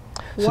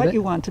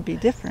you want to be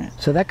different.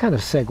 So that kind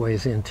of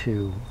segues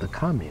into the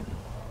commune,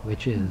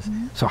 which is,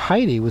 so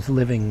Heidi was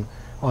living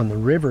on the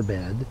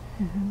riverbed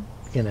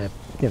in a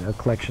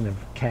collection of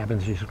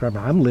cabins you described.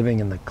 I'm living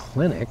in the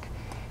clinic,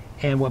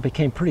 and what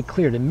became pretty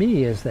clear to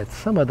me is that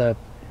some of the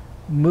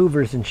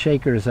movers and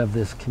shakers of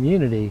this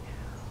community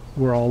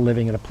were all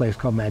living in a place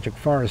called Magic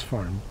Forest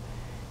Farm.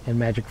 And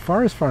Magic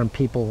Forest Farm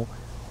people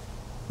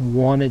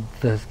wanted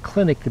the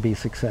clinic to be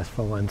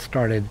successful and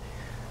started,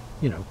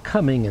 you know,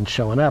 coming and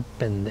showing up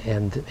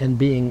and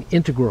being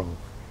integral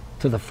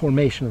to the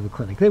formation of the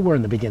clinic. They were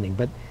in the beginning,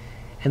 but,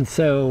 and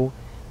so,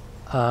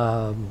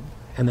 and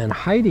then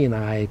Heidi and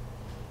I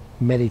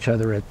met each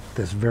other at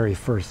this very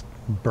first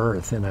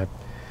birth in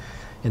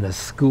a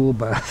school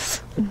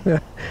bus.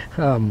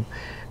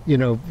 You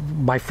know,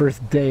 my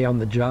first day on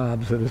the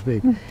job, so to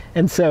speak.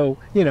 And so,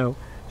 you know,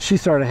 she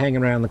started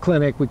hanging around the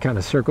clinic. We kind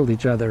of circled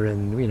each other,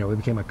 and, you know, we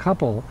became a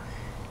couple.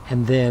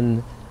 And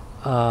then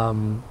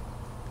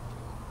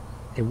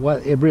it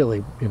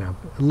really, you know,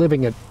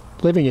 living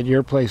at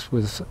your place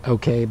was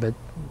okay, but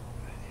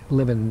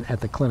living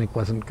at the clinic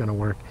wasn't going to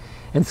work.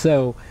 And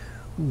so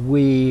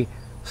we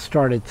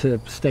started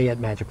to stay at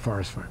Magic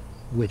Forest Farm,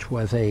 which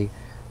was a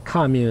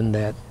commune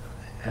that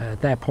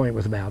at that point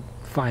was about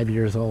 5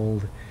 years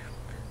old,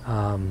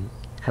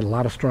 had a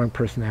lot of strong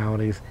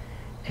personalities,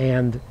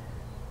 and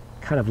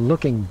kind of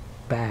looking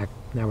back,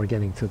 now we're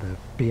getting to the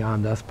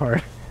beyond us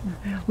part,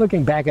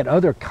 looking back at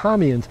other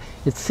communes,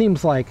 it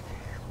seems like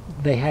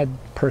they had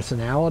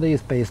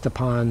personalities based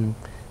upon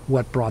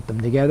what brought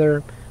them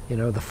together. You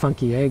know, the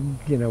Funky Egg,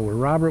 you know, where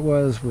Robert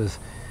was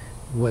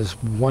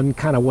one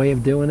kind of way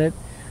of doing it.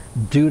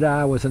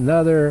 Doodah was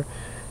another,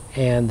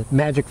 and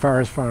Magic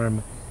Forest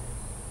Farm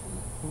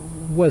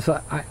was,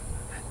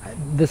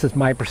 this is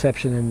my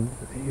perception, and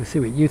you see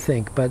what you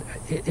think, but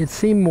it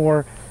seemed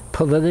more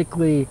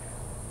politically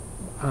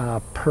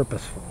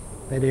purposeful.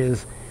 That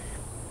is,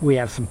 we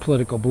have some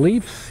political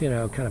beliefs, you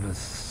know, kind of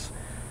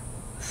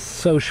a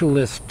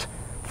socialist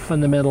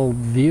fundamental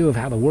view of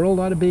how the world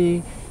ought to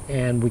be,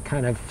 and we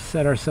kind of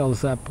set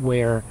ourselves up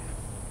where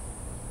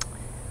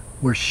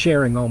we're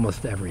sharing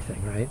almost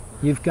everything, right?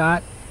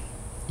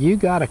 You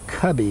got a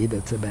cubby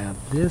that's about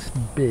this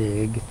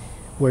big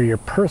where your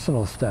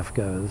personal stuff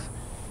goes,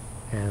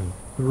 and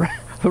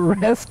the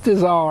rest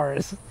is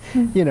ours,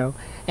 you know.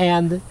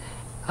 And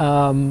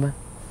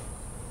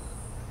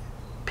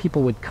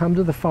people would come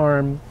to the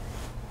farm,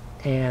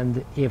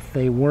 and if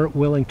they weren't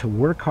willing to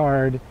work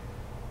hard,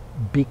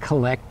 be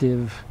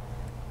collective,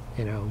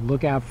 you know,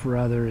 look out for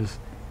others,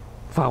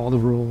 follow the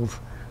rules,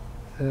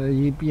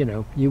 you'd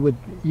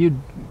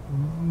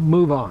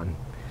move on.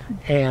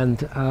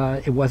 And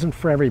it wasn't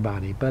for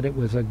everybody, but it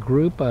was a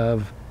group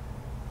of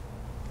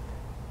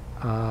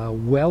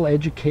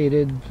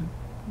well-educated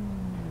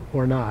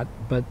or not,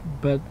 but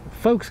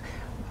folks.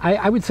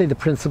 I would say the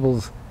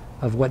principles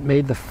of what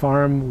made the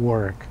farm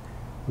work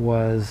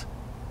was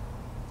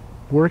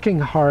working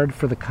hard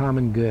for the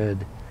common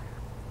good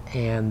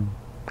and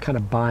kind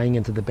of buying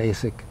into the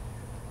basic,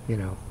 you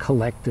know,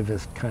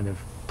 collectivist kind of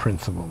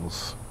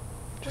principles.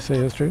 Did you say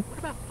that's true? What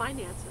about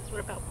finances?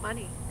 What about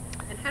money?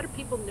 And how do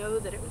people know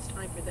that it was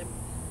time for them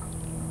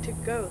to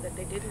go, that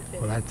they didn't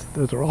fit in?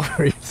 Those are all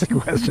very interesting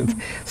questions.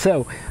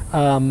 So,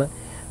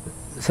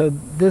 so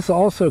this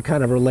also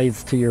kind of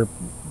relates to your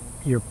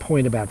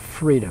point about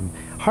freedom.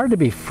 Hard to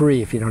be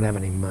free if you don't have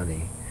any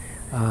money.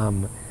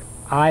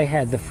 I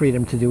had the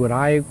freedom to do what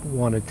I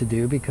wanted to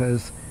do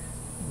because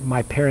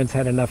my parents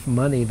had enough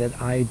money that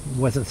I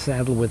wasn't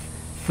saddled with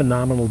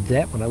phenomenal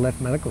debt when I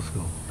left medical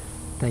school.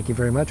 Thank you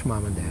very much,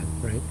 Mom and Dad,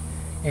 right?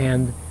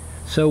 And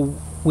so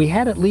we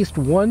had at least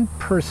one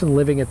person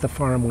living at the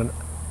farm when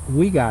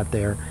we got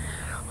there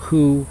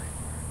who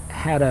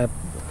had I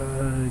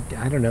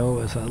don't know,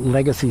 it was a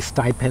legacy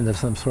stipend of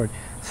some sort,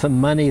 some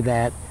money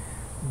that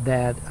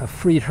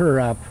freed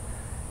her up,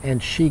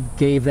 and she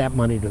gave that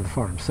money to the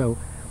farm. So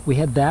we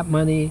had that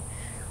money.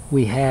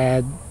 We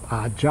had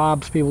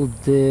jobs people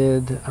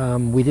did.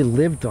 We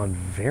lived on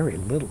very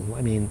little.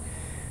 I mean,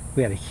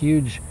 we had a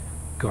huge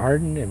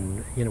garden,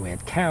 and you know, we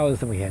had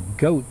cows, and we had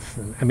goats.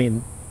 And I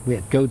mean, we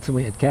had goats and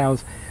we had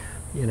cows.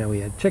 You know,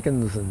 we had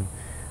chickens, and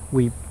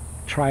we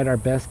tried our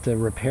best to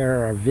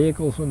repair our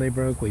vehicles when they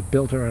broke. We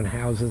built our own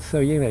houses. So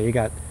you know, you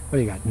got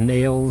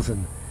nails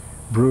and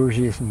brewer's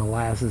yeast and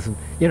molasses, and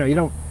you know, you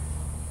don't.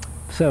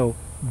 So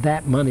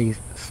that money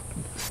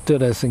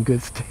stood us in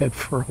good stead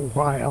for a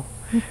while.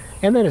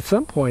 And then at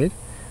some point,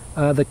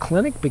 the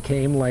clinic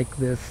became like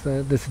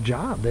this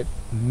job that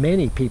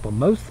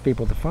most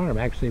people at the farm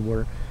actually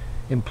were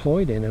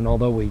employed in. And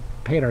although we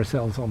paid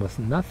ourselves almost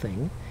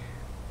nothing,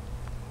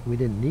 we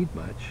didn't need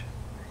much.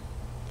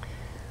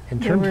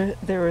 There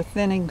were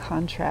thinning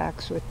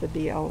contracts with the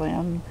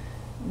BLM.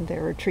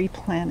 There were tree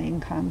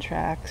planting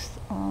contracts.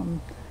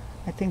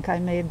 I think I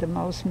made the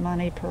most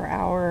money per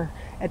hour.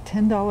 At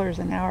 $10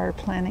 an hour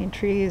planting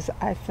trees,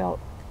 I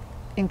felt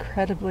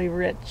incredibly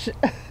rich.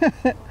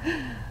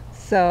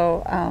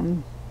 So,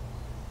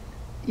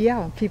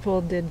 yeah,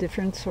 people did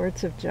different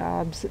sorts of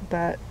jobs,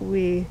 but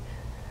we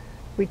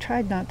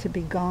tried not to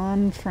be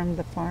gone from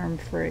the farm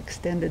for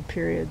extended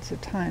periods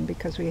of time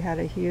because we had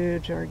a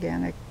huge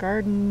organic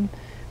garden.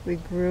 We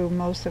grew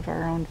most of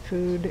our own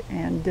food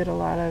and did a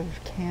lot of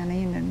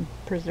canning and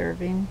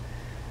preserving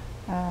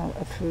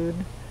of food.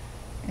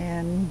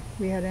 And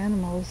we had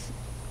animals,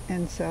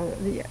 and so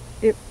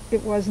it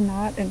was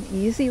not an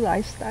easy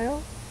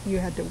lifestyle. You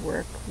had to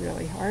work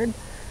really hard,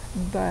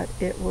 but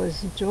it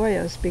was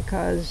joyous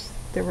because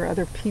there were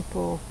other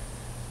people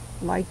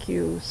like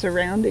you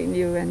surrounding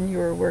you, and you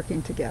were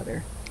working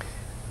together.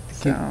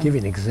 Give you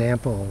an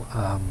example.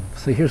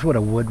 So here's what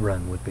a wood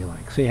run would be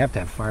like. So you have to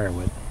have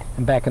firewood,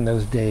 and back in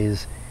those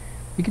days,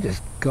 you could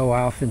just go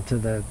off into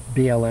the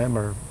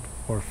BLM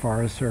or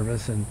Forest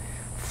Service and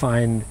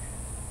find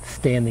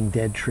standing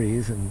dead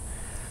trees and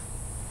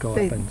go up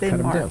and cut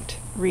them down. They marked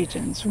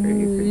regions where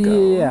you could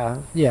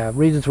go. Yeah,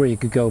 regions where you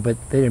could go, but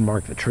they didn't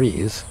mark the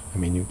trees. I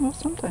mean, well,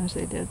 sometimes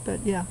they did,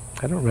 but yeah.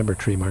 I don't remember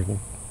tree marking.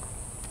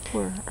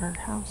 For our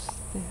house.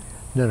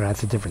 No,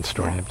 that's a different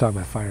story. Yeah. I'm talking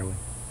about firewood.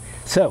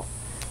 So,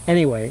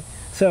 anyway,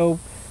 a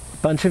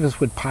bunch of us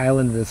would pile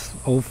into this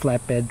old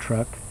flatbed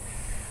truck.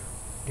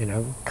 You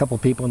know, a couple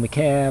people in the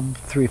cab,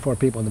 3 or 4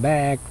 people in the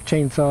back,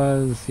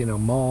 chainsaws, you know,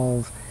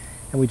 mauls.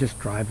 And we just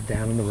drive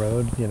down on the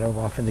road, you know,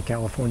 off into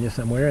California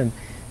somewhere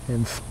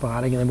and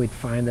spotting, and then we'd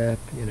find a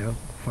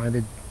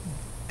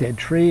dead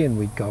tree, and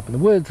we'd go up in the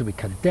woods and we'd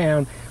cut it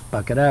down,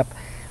 buck it up,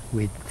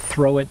 we'd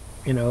throw it,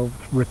 you know,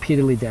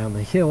 repeatedly down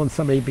the hill, and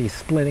somebody'd be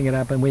splitting it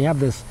up, and we have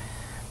this,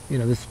 you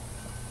know, this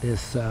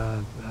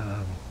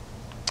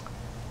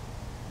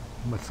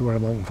what's the word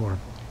I'm looking for?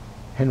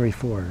 Henry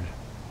Ford.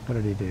 What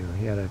did he do?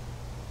 He had a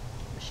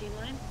machine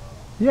line?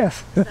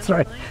 Yes, that's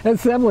right. Line?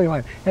 Assembly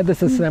line. Had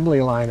this assembly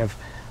line of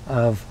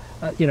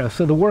you know,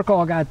 so the work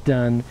all got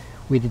done.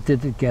 We did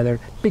it together,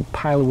 big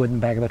pile of wood in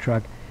the back of the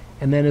truck.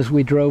 And then as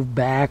we drove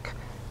back,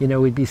 you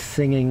know, we'd be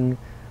singing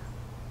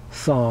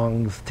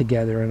songs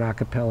together in a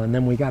cappella. And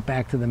then we got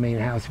back to the main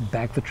house, we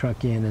backed the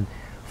truck in, and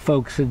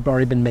folks had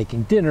already been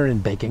making dinner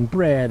and baking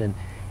bread, and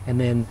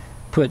then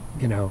put,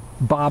 you know,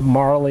 Bob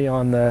Marley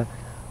on the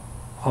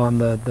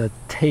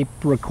tape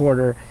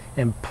recorder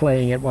and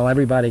playing it while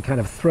everybody kind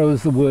of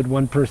throws the wood,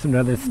 one person or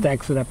another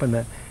stacks it up in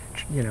the,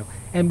 you know.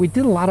 And we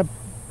did a lot of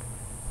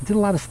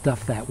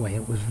stuff that way.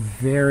 It was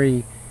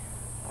very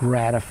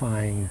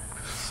gratifying,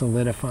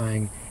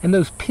 solidifying. And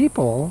those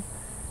people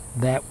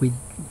that we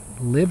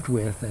lived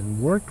with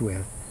and worked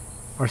with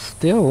are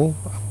still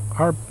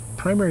our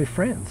primary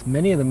friends.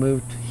 Many of them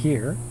moved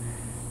here,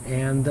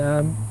 and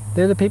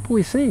they're the people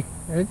we see,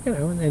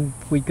 and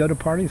we go to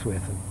parties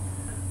with, and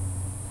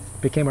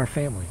became our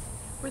family.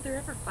 Were there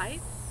ever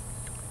fights?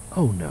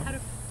 Oh no. How do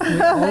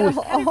We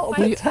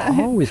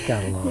always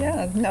got along.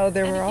 Yeah, no,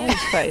 there were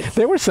always fights.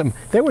 There were some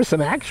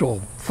actual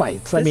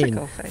fights.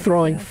 Physical fights,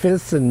 throwing yeah.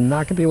 fists and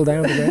knocking people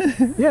down to death.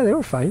 Yeah, there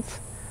were fights.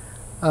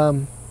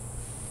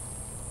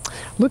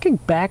 Looking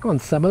back on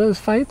some of those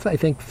fights, I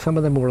think some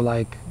of them were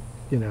like,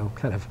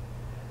 kind of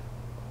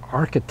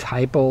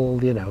archetypal,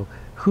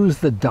 who's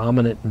the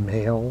dominant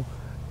male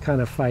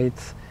kind of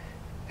fights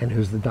and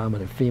who's the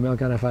dominant female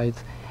kind of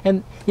fights.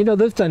 And,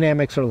 those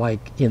dynamics are like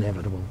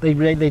inevitable.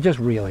 They just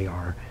really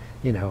are,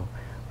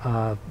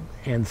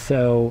 and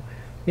so,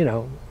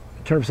 in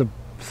terms of,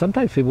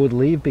 sometimes people would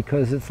leave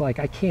because it's like,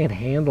 I can't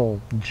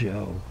handle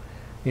Joe.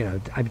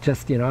 I'm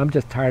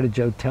just tired of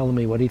Joe telling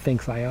me what he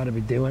thinks I ought to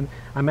be doing.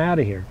 I'm out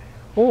of here.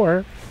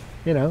 Or,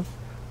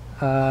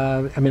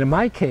 in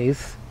my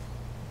case,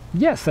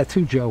 yes, that's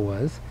who Joe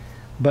was,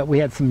 but we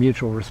had some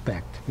mutual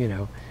respect,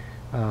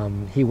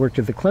 He worked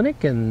at the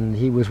clinic, and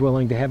he was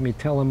willing to have me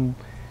tell him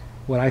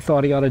what I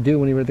thought he ought to do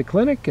when he was at the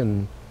clinic,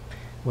 and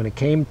when it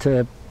came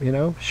to,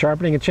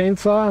 sharpening a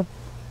chainsaw,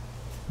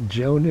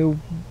 Joe knew,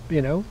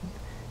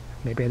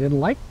 maybe I didn't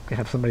like to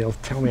have somebody else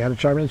tell me how to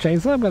sharpen a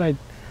chainsaw, but I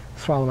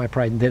swallowed my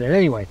pride and did it.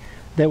 Anyway,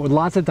 there were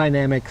lots of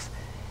dynamics,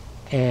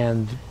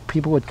 and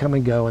people would come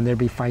and go, and there'd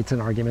be fights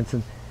and arguments,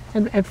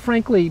 and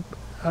frankly,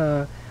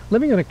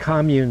 living in a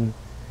commune,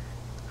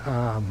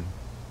 I'll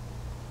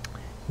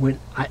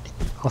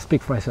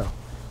speak for myself.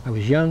 I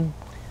was young.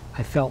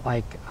 I felt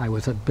like I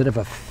was a bit of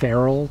a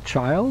feral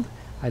child.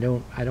 I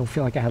don't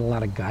feel like I had a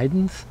lot of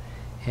guidance,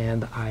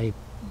 and I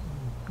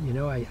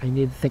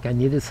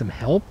needed some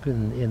help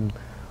in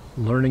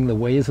learning the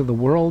ways of the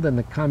world, and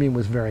the commune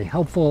was very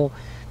helpful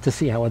to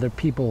see how other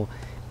people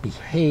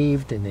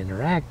behaved and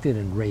interacted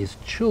and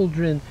raised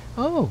children.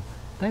 Oh,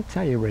 that's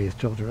how you raise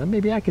children.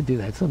 Maybe I could do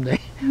that someday.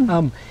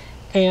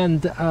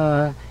 And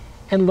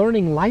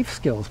learning life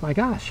skills. My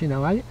gosh,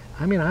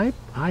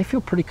 I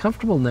feel pretty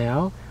comfortable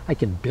now. I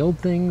can build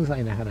things.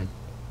 I know how to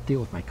deal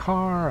with my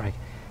car. I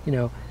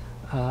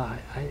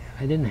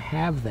didn't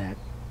have that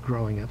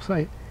growing up.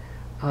 So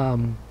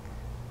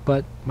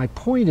but my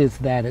point is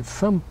that at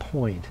some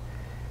point,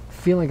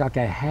 feeling like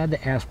I had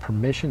to ask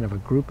permission of a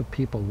group of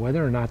people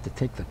whether or not to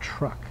take the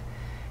truck,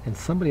 and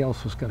somebody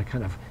else was going to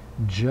kind of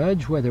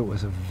judge whether it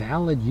was a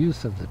valid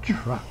use of the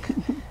truck.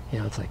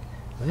 It's like,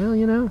 well,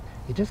 you're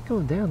just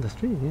going down the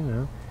street,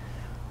 you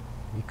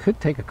could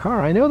take a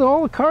car. I know that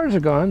all the cars are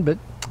gone, but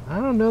I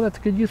don't know that's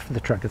a good use for the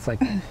truck. It's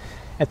like,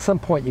 at some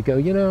point you go,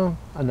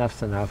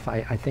 enough's enough.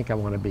 I think I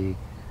want to be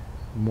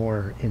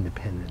more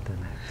independent than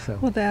that. So.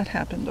 Well, that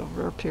happened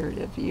over a period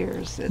of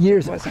years.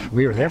 Years.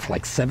 We were there for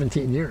like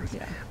 17 years.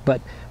 Yeah.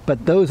 But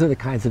those are the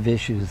kinds of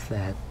issues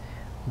that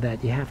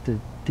you have to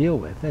deal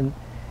with. And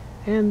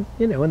in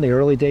the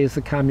early days,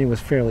 the commune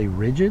was fairly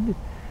rigid.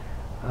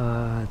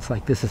 It's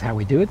like, this is how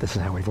we do it. This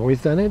is how we've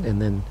always done it.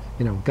 And then,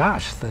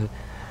 gosh,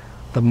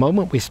 the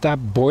moment we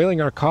stopped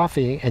boiling our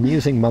coffee and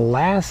using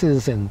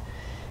molasses and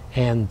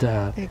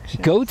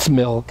goat's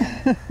milk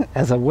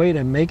as a way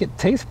to make it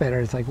taste better,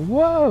 it's like,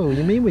 whoa,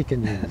 you mean we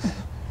can use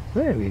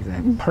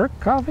perk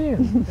coffee?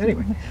 And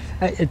anyway,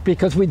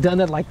 because we'd done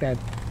it like that,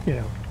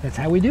 that's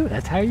how we do it.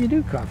 That's how you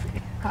do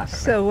coffee.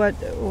 So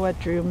what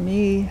drew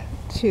me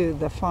to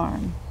the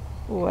farm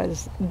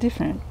was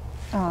different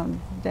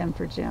than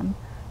for Jim.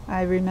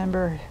 I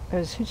remember I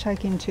was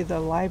hitchhiking to the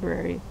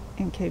library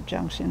in Cape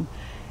Junction,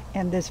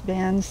 and this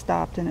van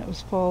stopped, and it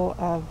was full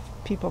of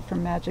people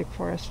from Magic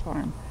Forest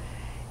Farm.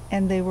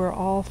 And they were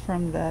all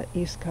from the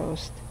East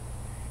Coast.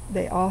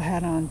 They all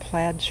had on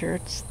plaid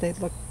shirts. They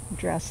looked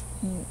dressed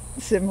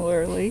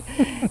similarly.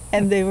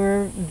 And they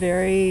were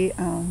very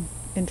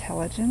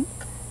intelligent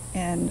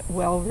and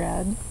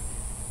well-read.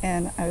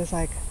 And I was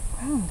like,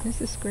 wow, this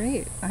is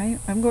great.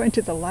 I'm going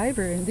to the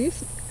library, and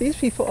these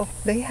people,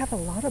 they have a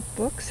lot of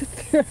books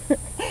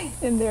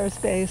in their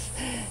space.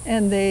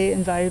 And they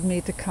invited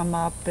me to come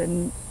up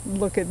and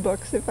look at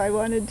books if I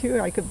wanted to.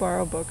 I could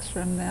borrow books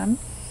from them.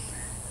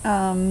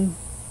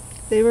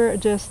 They were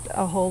just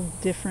a whole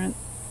different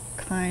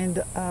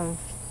kind of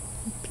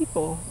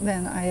people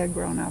than I had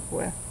grown up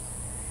with.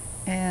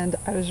 And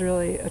I was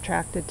really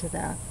attracted to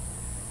that.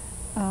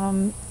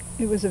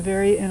 It was a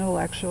very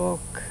intellectual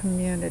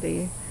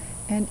community,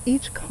 and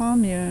each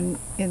commune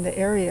in the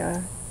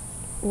area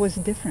was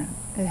different.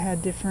 It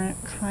had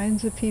different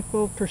kinds of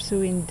people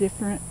pursuing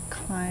different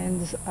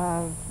kinds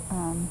of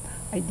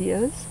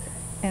ideas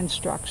and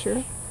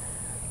structure.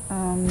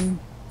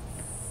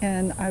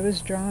 And I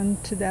was drawn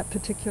to that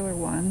particular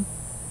one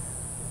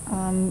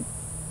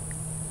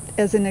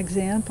as an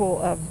example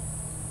of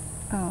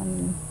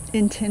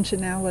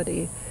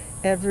intentionality.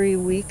 Every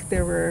week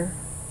there were,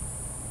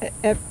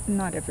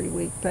 not every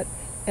week, but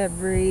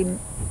every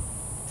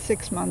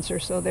 6 months or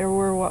so, there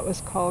were what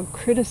was called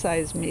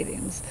criticize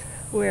meetings,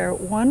 where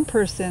one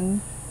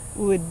person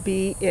would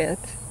be it,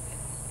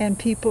 and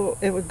people,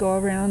 it would go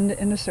around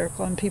in a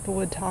circle and people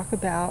would talk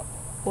about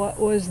what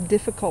was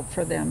difficult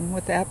for them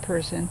with that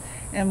person,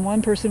 and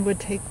one person would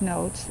take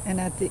notes,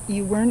 and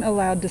you weren't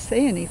allowed to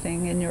say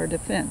anything in your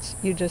defense.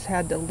 You just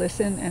had to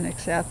listen and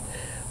accept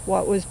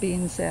what was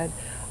being said.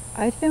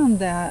 I found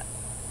that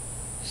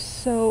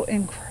so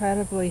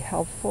incredibly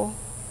helpful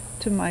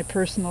to my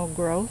personal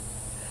growth,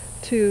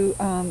 to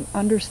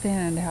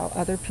understand how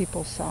other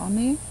people saw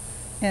me,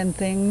 and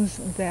things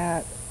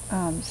that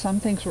some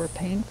things were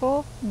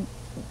painful,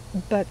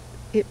 but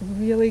it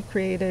really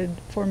created,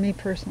 for me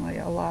personally,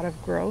 a lot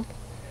of growth.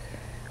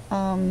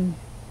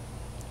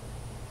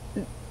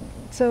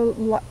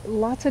 So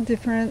lots of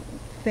different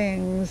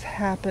things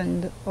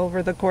happened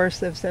over the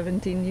course of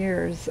 17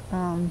 years,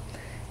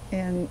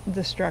 and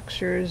the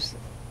structures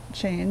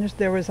changed.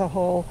 There was a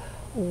whole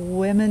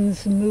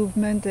women's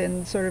movement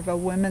and sort of a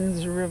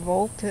women's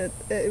revolt.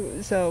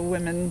 So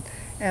women,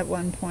 at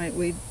one point,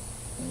 we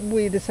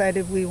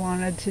decided we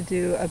wanted to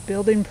do a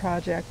building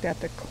project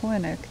at the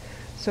clinic.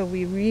 So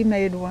we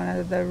remade one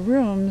of the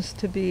rooms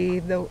to be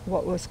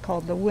what was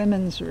called the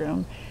women's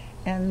room,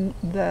 and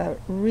the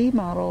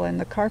remodel and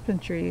the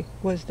carpentry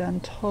was done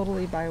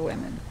totally by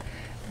women,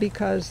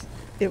 because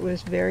it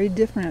was very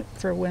different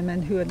for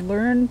women who had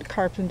learned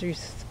carpentry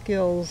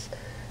skills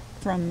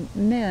from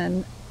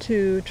men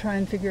to try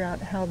and figure out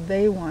how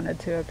we wanted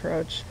to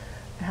approach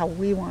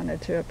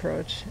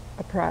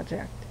a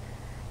project.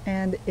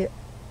 And it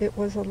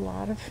was a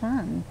lot of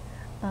fun.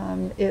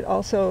 It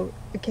also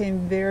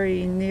came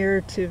very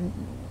near to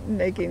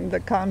making the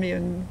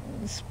commune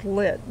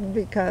split,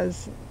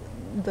 because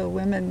the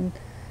women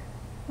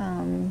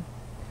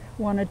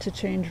wanted to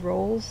change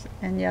roles,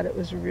 and yet it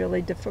was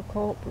really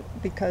difficult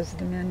because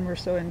the men were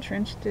so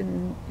entrenched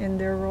in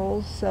their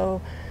roles.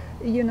 So,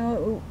 you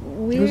know,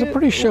 it was a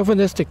pretty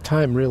chauvinistic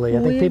time, really.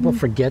 I think people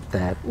forget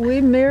that.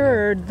 We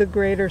mirrored the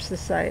greater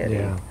society.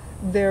 Yeah.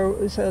 There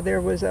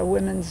was a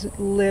women's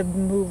lib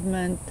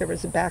movement. There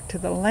was a back to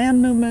the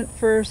land movement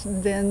first,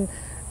 then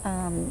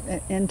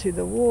into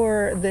the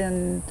war,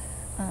 then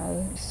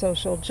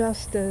social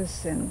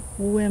justice and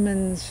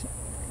women's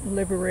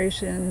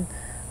liberation.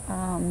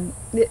 All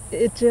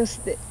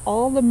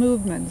the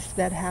movements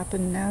that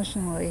happened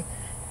nationally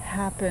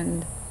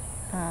happened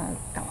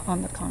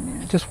on the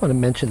commune. I just want to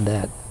mention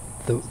that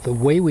the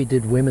way we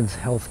did women's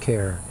health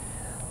care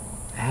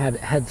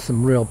had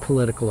some real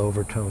political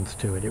overtones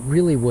to it. It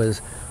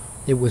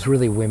was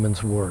really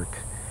women's work.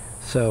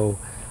 So,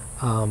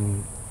 I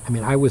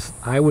mean, I was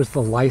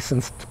the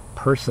licensed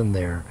person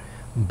there,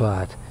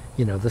 but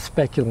you know, the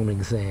speculum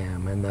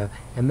exam and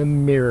the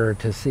mirror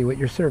to see what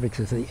your cervix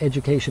is, the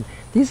education.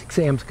 These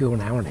exams go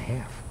an hour and a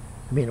half.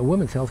 I mean, a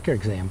women's healthcare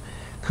exam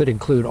could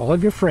include all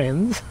of your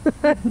friends,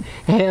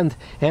 and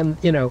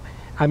you know,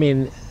 I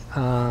mean,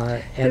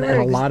 and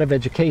a lot of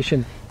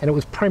education, and it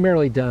was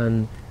primarily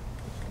done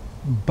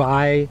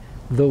by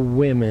the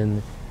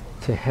women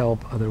to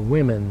help other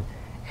women,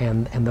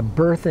 and the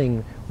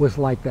birthing was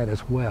like that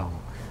as well,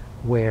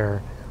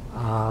 where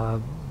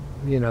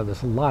you know,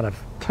 there's a lot of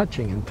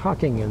touching and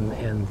talking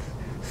and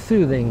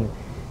soothing,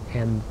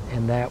 and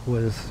that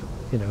was,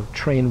 you know,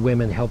 trained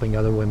women helping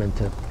other women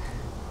to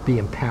be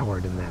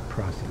empowered in that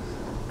process.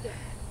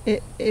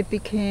 It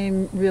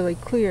became really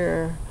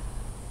clear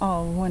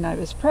when I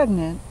was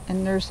pregnant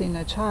and nursing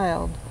a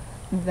child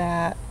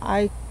that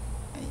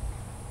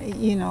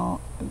you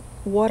know,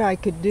 what I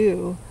could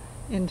do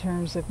in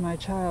terms of my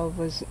child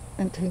was,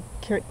 and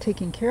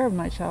taking care of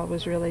my child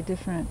was really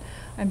different.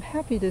 I'm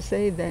happy to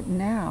say that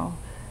now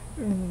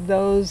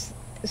those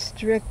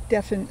strict,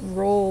 definite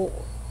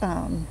role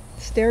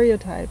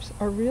stereotypes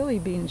are really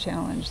being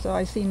challenged. So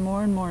I see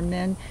more and more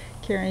men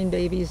carrying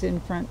babies in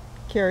front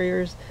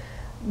carriers,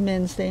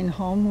 men staying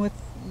home with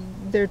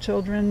their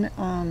children.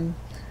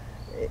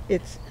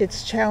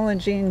 It's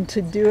challenging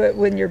to do it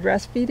when you're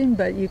breastfeeding,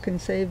 but you can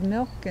save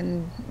milk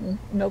and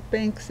milk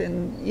banks,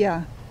 and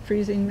yeah,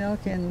 freezing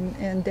milk,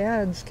 and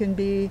dads can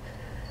be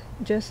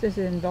just as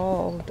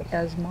involved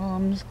as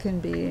moms can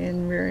be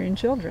in rearing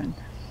children.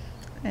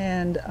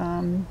 And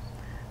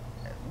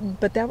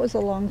but that was a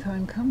long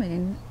time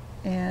coming,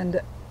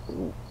 and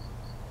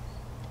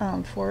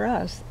for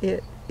us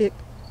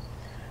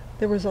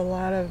there was a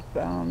lot of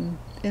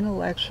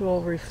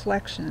intellectual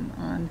reflection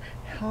on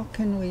how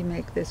can we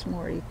make this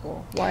more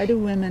equal? Why do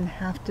women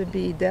have to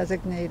be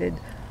designated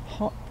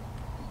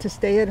to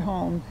stay at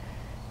home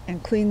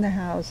and clean the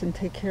house and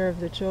take care of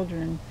the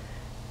children?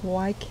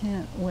 Why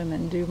can't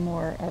women do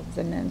more of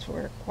the men's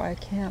work? Why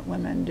can't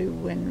women do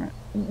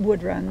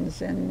wood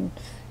runs and,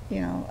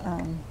 you know...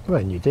 Well,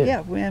 and you did.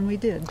 Yeah, and we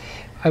did.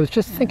 I was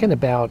just thinking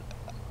about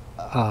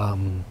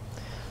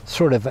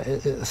sort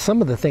of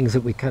some of the things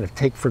that we kind of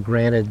take for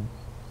granted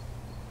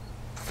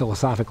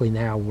philosophically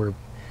now, we're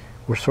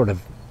sort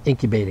of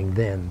incubating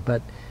then.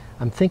 But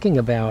I'm thinking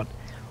about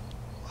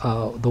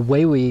the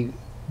way we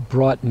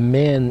brought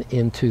men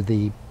into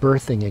the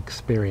birthing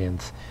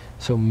experience.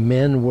 So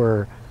men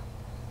were,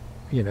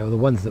 you know, the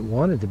ones that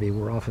wanted to be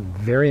were often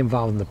very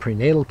involved in the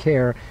prenatal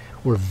care,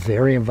 were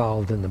very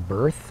involved in the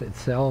birth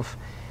itself.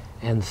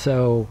 And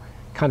so,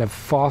 kind of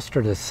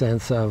fostered a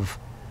sense of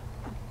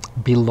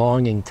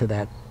belonging to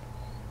that.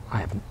 I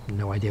have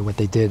no idea what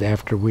they did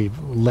after we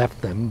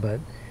left them, but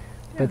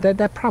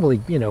that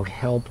probably, you know,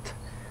 helped,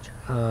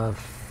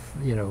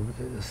 you know,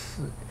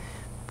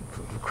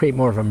 create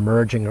more of a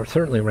merging, or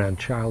certainly around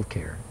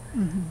childcare.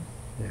 Mm-hmm.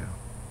 Yeah.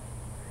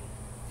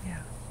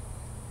 Yeah.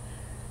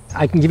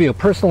 I can give you a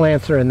personal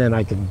answer, and then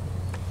I can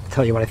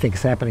tell you what I think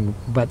is happening.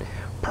 But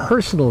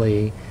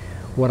personally,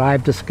 what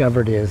I've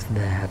discovered is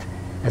that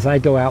as I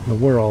go out in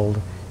the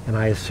world and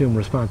I assume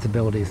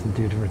responsibilities and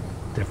do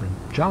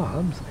different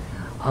jobs,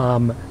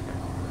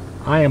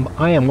 I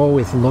am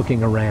always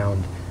looking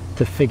around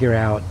to figure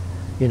out,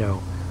 you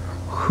know,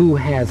 who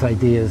has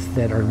ideas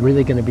that are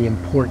really going to be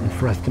important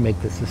for us to make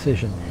this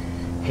decision.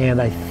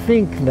 And I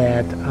think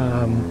that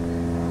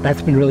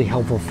that's been really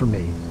helpful for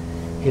me,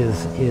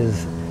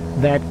 is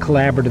that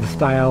collaborative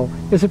style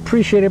is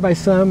appreciated by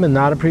some and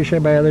not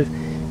appreciated by others.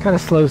 Kind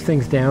of slows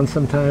things down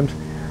sometimes,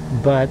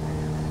 but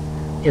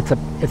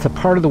it's a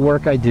part of the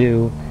work I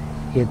do.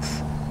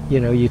 It's, you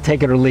know, you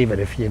take it or leave it.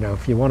 If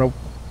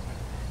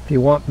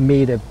you want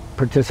me to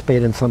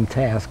participate in some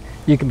task,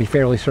 you can be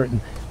fairly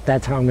certain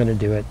that's how I'm going to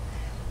do it.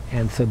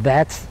 And so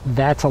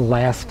that's a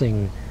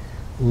lasting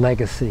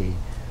legacy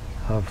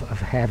of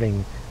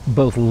having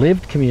both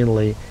lived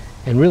communally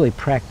and really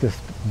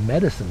practiced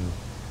medicine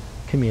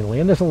communally.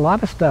 And there's a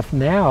lot of stuff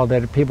now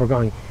that people are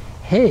going,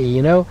 hey,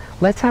 you know,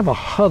 let's have a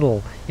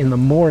huddle in the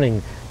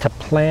morning to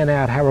plan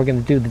out how we're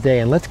going to do the day,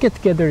 and let's get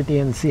together at the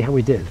end and see how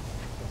we did.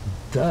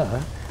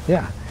 Duh.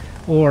 Yeah.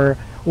 Or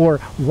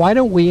why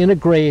don't we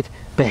integrate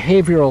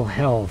behavioral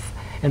health,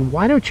 and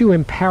why don't you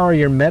empower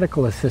your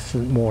medical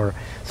assistant more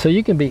so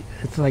you can be,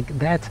 it's like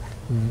that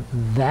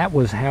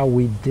was how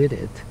we did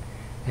it.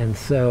 And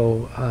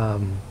so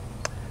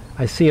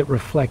I see it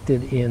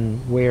reflected in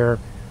where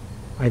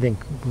I think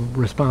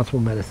responsible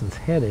medicine's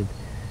headed,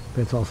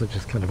 but it's also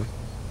just kind of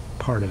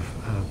part of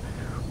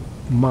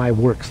my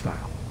work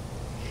style.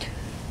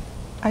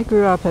 I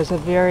grew up as a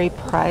very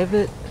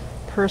private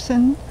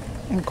person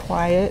and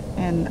quiet,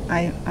 and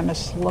I'm a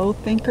slow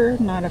thinker,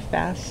 not a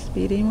fast,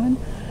 speedy one.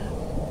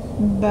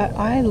 But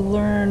I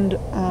learned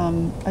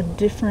a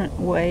different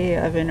way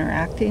of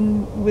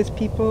interacting with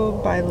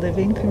people by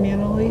living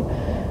communally.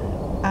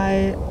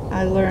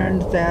 I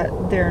learned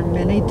that there are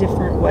many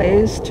different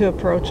ways to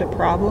approach a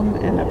problem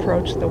and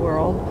approach the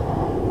world.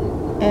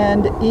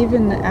 And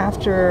even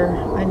after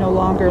I no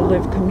longer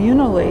live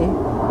communally,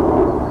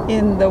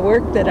 in the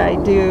work that I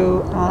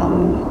do,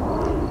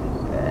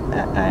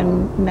 I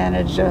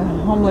manage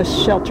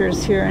homeless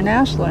shelters here in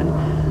Ashland.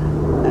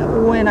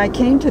 When I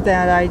came to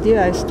that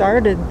idea, I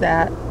started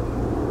that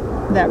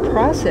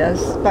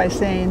process by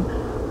saying,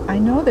 I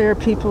know there are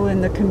people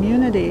in the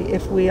community.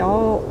 If we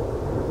all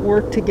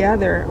work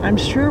together, I'm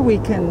sure we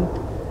can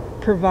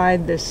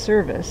provide this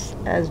service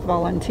as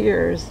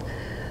volunteers.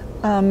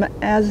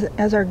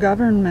 As our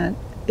government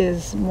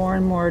is more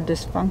and more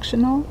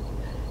dysfunctional,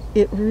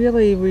 it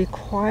really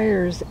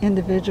requires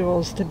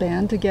individuals to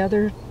band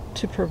together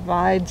to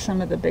provide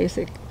some of the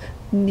basic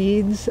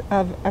needs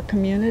of a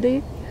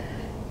community.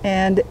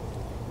 And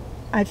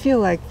I feel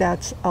like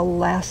that's a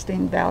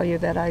lasting value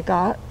that I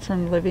got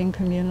from living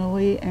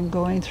communally and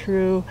going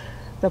through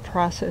the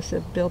process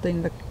of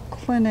building the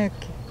clinic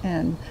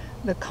and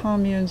the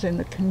communes and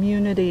the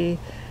community.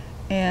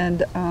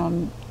 And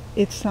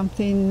it's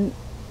something,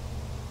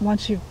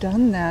 once you've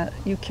done that,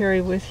 you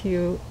carry with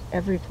you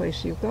every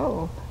place you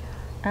go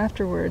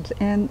afterwards.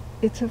 And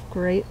it's of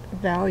great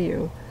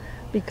value,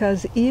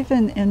 because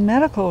even in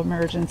medical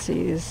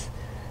emergencies,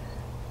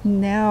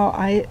 now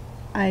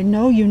I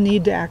know you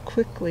need to act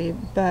quickly,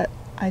 but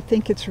I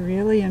think it's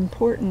really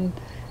important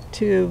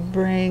to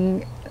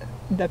bring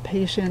the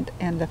patient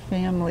and the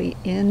family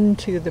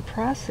into the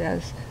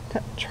process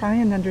to try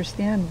and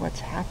understand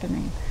what's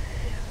happening.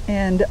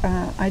 And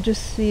I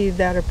just see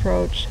that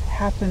approach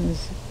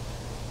happens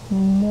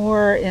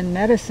more in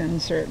medicine,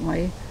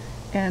 certainly,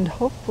 and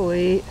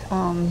hopefully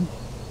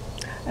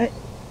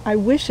I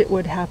wish it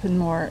would happen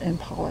more in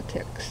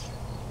politics.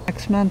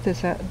 Next month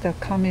is the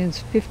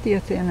Commons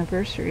 50th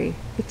anniversary.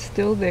 It's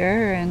still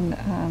there, and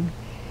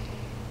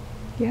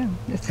yeah.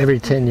 Every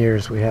 10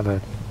 years we have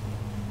a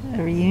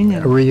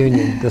reunion. A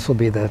reunion. This is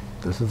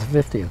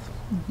the 50th.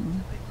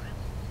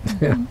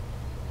 Mm-hmm. Yeah.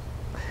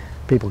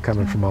 People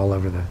coming from all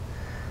over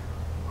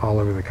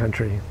the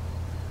country,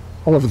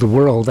 all over the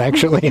world,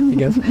 actually. I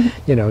guess,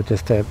 you know,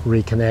 just to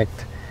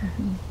reconnect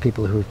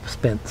people who've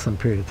spent some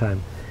period of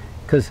time.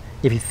 Because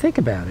if you think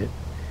about it,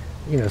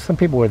 you know, some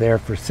people were there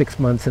for 6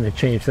 months and it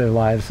changed their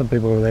lives. Some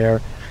people were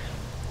there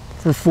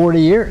for 40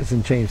 years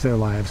and changed their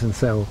lives. And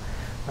so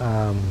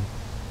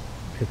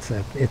it's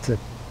a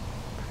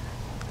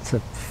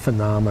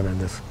phenomenon,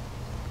 this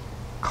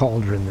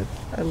cauldron that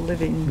a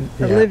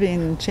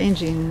living,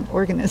 changing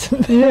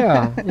organism.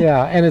 yeah,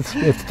 and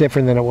it's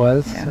different than it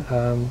was.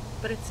 Yeah.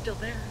 But it's still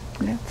there.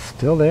 Yeah. It's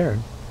still there.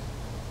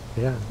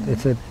 Yeah,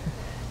 it's a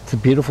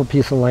beautiful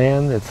piece of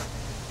land.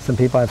 Some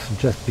people have some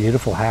just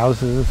beautiful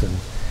houses, and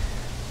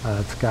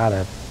it's got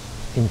an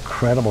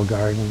incredible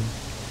garden.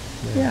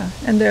 Yeah,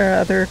 and there are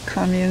other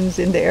communes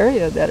in the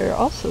area that are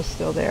also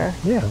still there.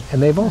 Yeah,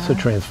 and they've also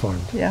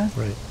transformed. Yeah.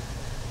 Right.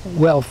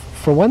 Well,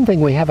 for one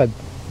thing, we have a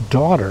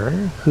daughter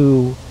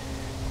who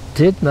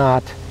did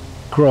not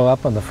grow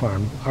up on the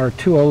farm. Our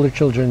two older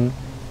children,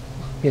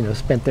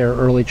 spent their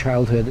early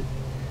childhood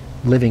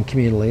living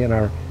communally, and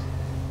our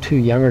two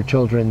younger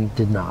children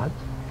did not.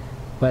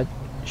 But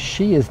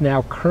she is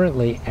now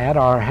currently at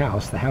our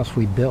house, the house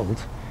we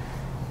built,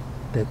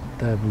 the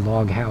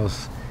log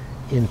house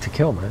in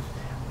Takilma.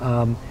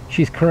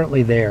 She's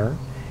currently there,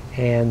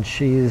 and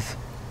she's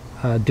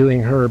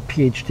doing her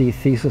PhD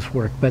thesis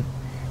work. But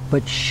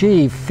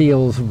she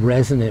feels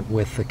resonant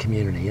with the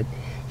community.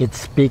 It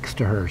speaks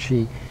to her.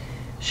 She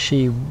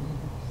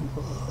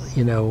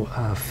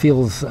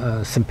feels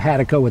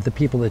simpatico with the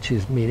people that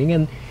she's meeting,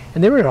 and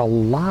there are a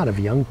lot of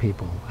young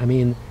people. I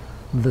mean,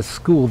 the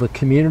school, the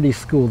community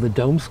school, the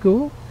Dome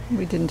School.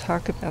 We didn't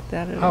talk about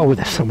that at all. Oh,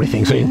 there's so many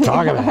things we didn't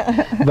talk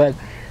about.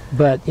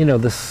 But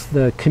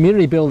the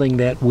community building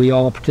that we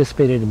all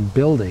participated in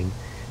building,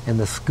 and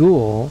the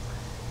school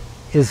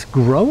is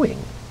growing.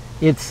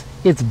 It's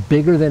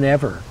bigger than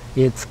ever.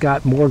 It's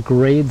got more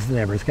grades than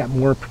ever. It's got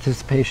more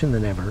participation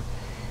than ever,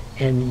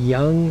 and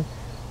young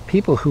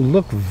people who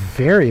look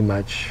very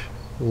much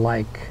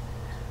like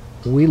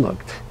we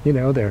looked.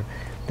 They're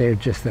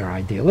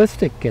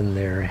idealistic, and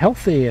they're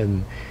healthy,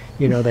 and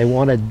they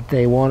want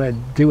to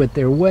do it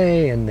their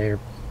way, and they're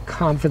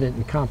confident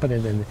and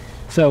competent, and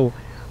so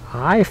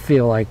I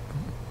feel like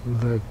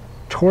the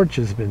torch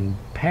has been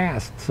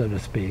passed, so to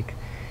speak.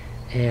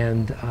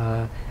 And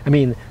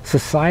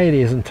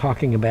society isn't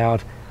talking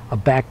about a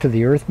back to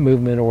the earth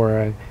movement or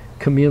a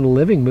communal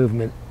living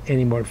movement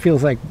anymore. It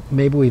feels like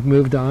maybe we've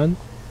moved on,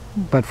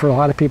 but for a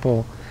lot of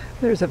people,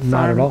 there's a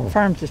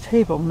farm to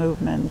table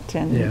movement,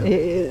 and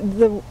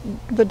the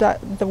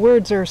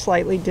words are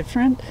slightly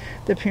different,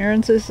 the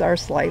appearances are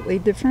slightly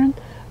different,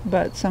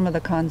 but some of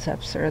the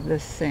concepts are the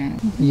same.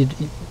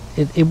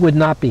 It would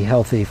not be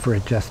healthy for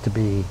it just to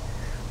be,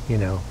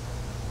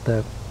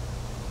 the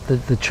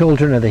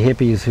children of the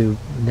hippies who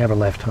never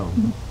left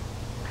home.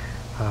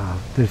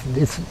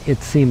 There's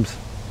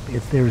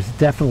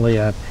definitely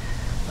a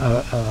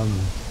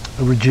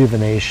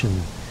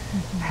rejuvenation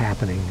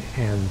happening,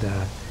 and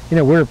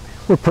we're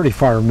pretty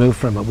far removed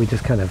from it. We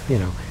just kind of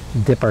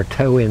dip our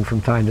toe in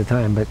from time to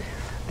time. But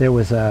there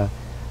was a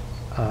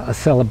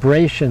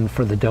celebration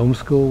for the Dome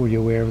School. Were you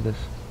aware of this?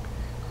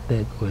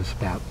 That was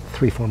about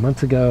 3-4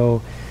 months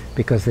ago,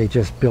 because they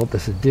just built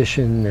this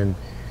addition. And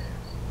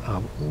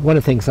one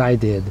of the things I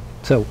did,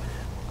 so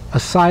a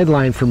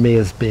sideline for me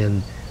has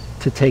been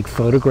to take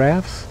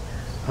photographs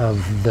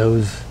of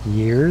those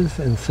years.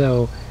 And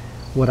so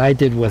what I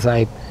did was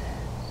I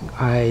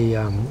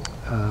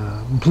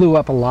blew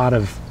up a lot lot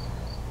of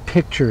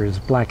pictures,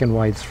 black and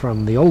whites,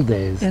 from the old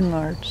days.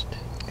 Enlarged.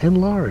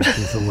 Enlarged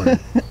is the word.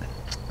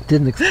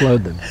 Didn't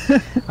explode them.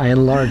 I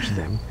enlarged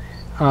them.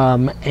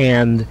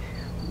 And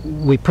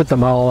we put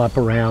them all up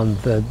around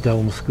the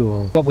Dome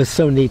School. What was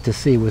so neat to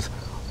see was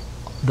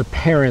the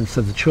parents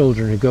of the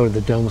children who go to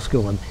the Dome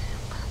School. And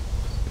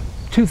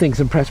two things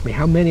impressed me: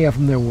 how many of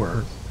them there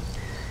were,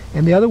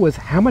 and the other was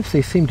how much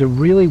they seemed to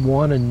really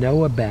want to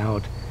know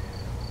about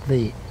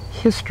the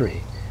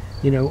history.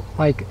 You know,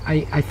 like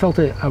I felt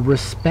a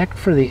respect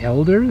for the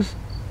elders,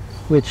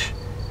 which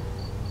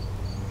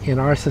in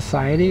our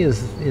society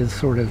is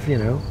sort of, you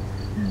know,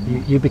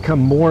 you become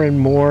more and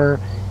more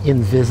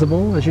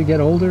invisible as you get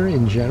older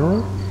in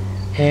general.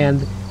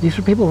 And these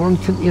are people who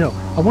want to, you know,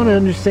 I want to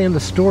understand the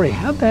story.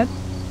 How'd that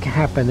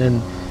happen?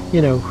 And,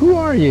 you know, who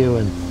are you?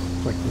 And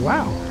it's like,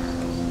 wow,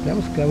 that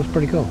was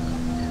pretty cool.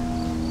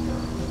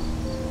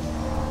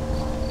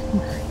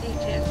 Hey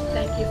Jim,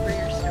 thank you for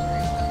your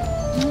story.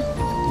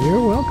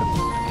 You're welcome.